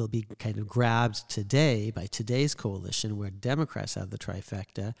will be kind of grabbed today by today's coalition, where Democrats have the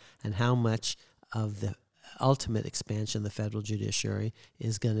trifecta, and how much of the ultimate expansion of the federal judiciary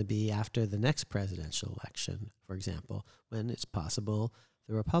is going to be after the next presidential election, for example, when it's possible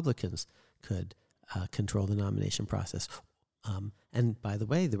the Republicans could control the nomination process. And by the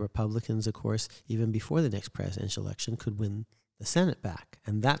way, the Republicans, of course, even before the next presidential election, could win the Senate back.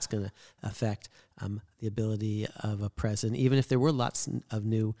 And that's going to affect the ability of a president, even if there were lots of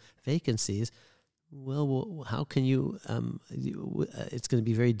new vacancies. Well, how can you? It's going to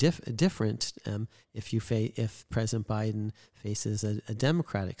be very different if President Biden faces a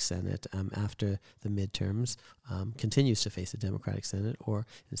Democratic Senate after the midterms, continues to face a Democratic Senate, or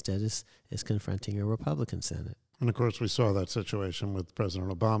instead is confronting a Republican Senate. And of course, we saw that situation with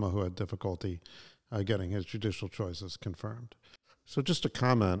President Obama, who had difficulty getting his judicial choices confirmed. So, just a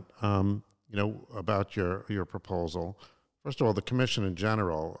comment, about your proposal. First of all, the commission in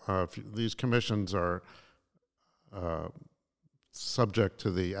general, these commissions are subject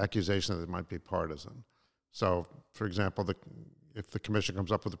to the accusation that it might be partisan. So, for example, if the commission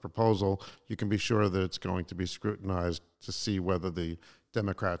comes up with a proposal, you can be sure that it's going to be scrutinized to see whether the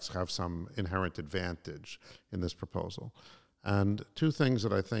Democrats have some inherent advantage in this proposal. And two things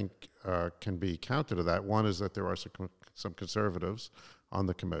that I think can be counter to that. One is that there are some conservatives on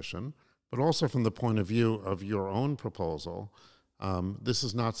the commission, but also from the point of view of your own proposal, this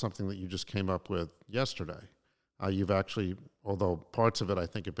is not something that you just came up with yesterday. You've actually, although parts of it I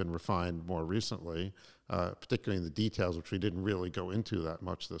think have been refined more recently, particularly in the details, which we didn't really go into that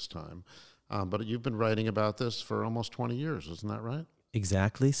much this time, but you've been writing about this for almost 20 years, isn't that right?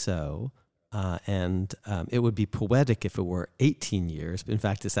 Exactly so. And it would be poetic if it were 18 years, but in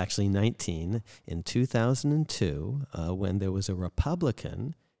fact it's actually 19. In 2002, when there was a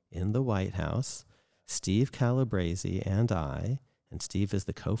Republican in the White House, Steve Calabresi and I, and Steve is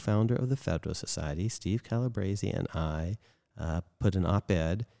the co-founder of the Federalist Society, Steve Calabresi and I put an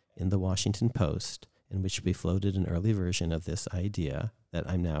op-ed in the Washington Post in which we floated an early version of this idea that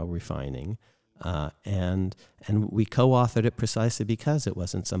I'm now refining. And we co-authored it precisely because it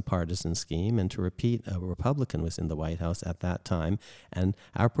wasn't some partisan scheme. And to repeat, a Republican was in the White House at that time. And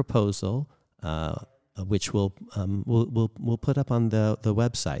our proposal, which we'll put up on the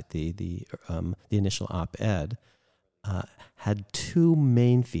website, the initial op-ed, had two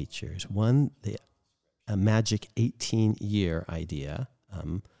main features. One, a magic 18-year idea,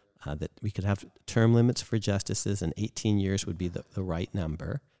 that we could have term limits for justices, and 18 years would be the right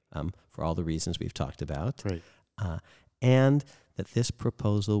number for all the reasons we've talked about. Right. And that this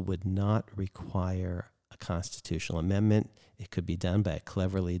proposal would not require a constitutional amendment. It could be done by a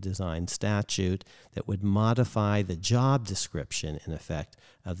cleverly designed statute that would modify the job description, in effect,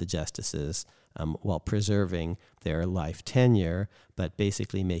 of the justices while preserving their life tenure, but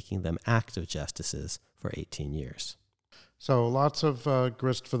basically making them active justices for 18 years. So lots of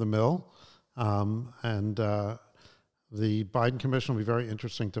grist for the mill, and the Biden Commission will be very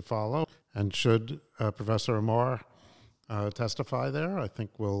interesting to follow. And should Professor Amar testify there, I think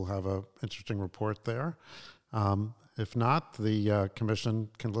we'll have an interesting report there. If not, the commission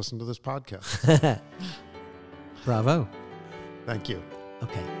can listen to this podcast. Bravo. Thank you.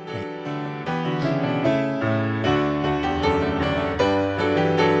 Okay, great.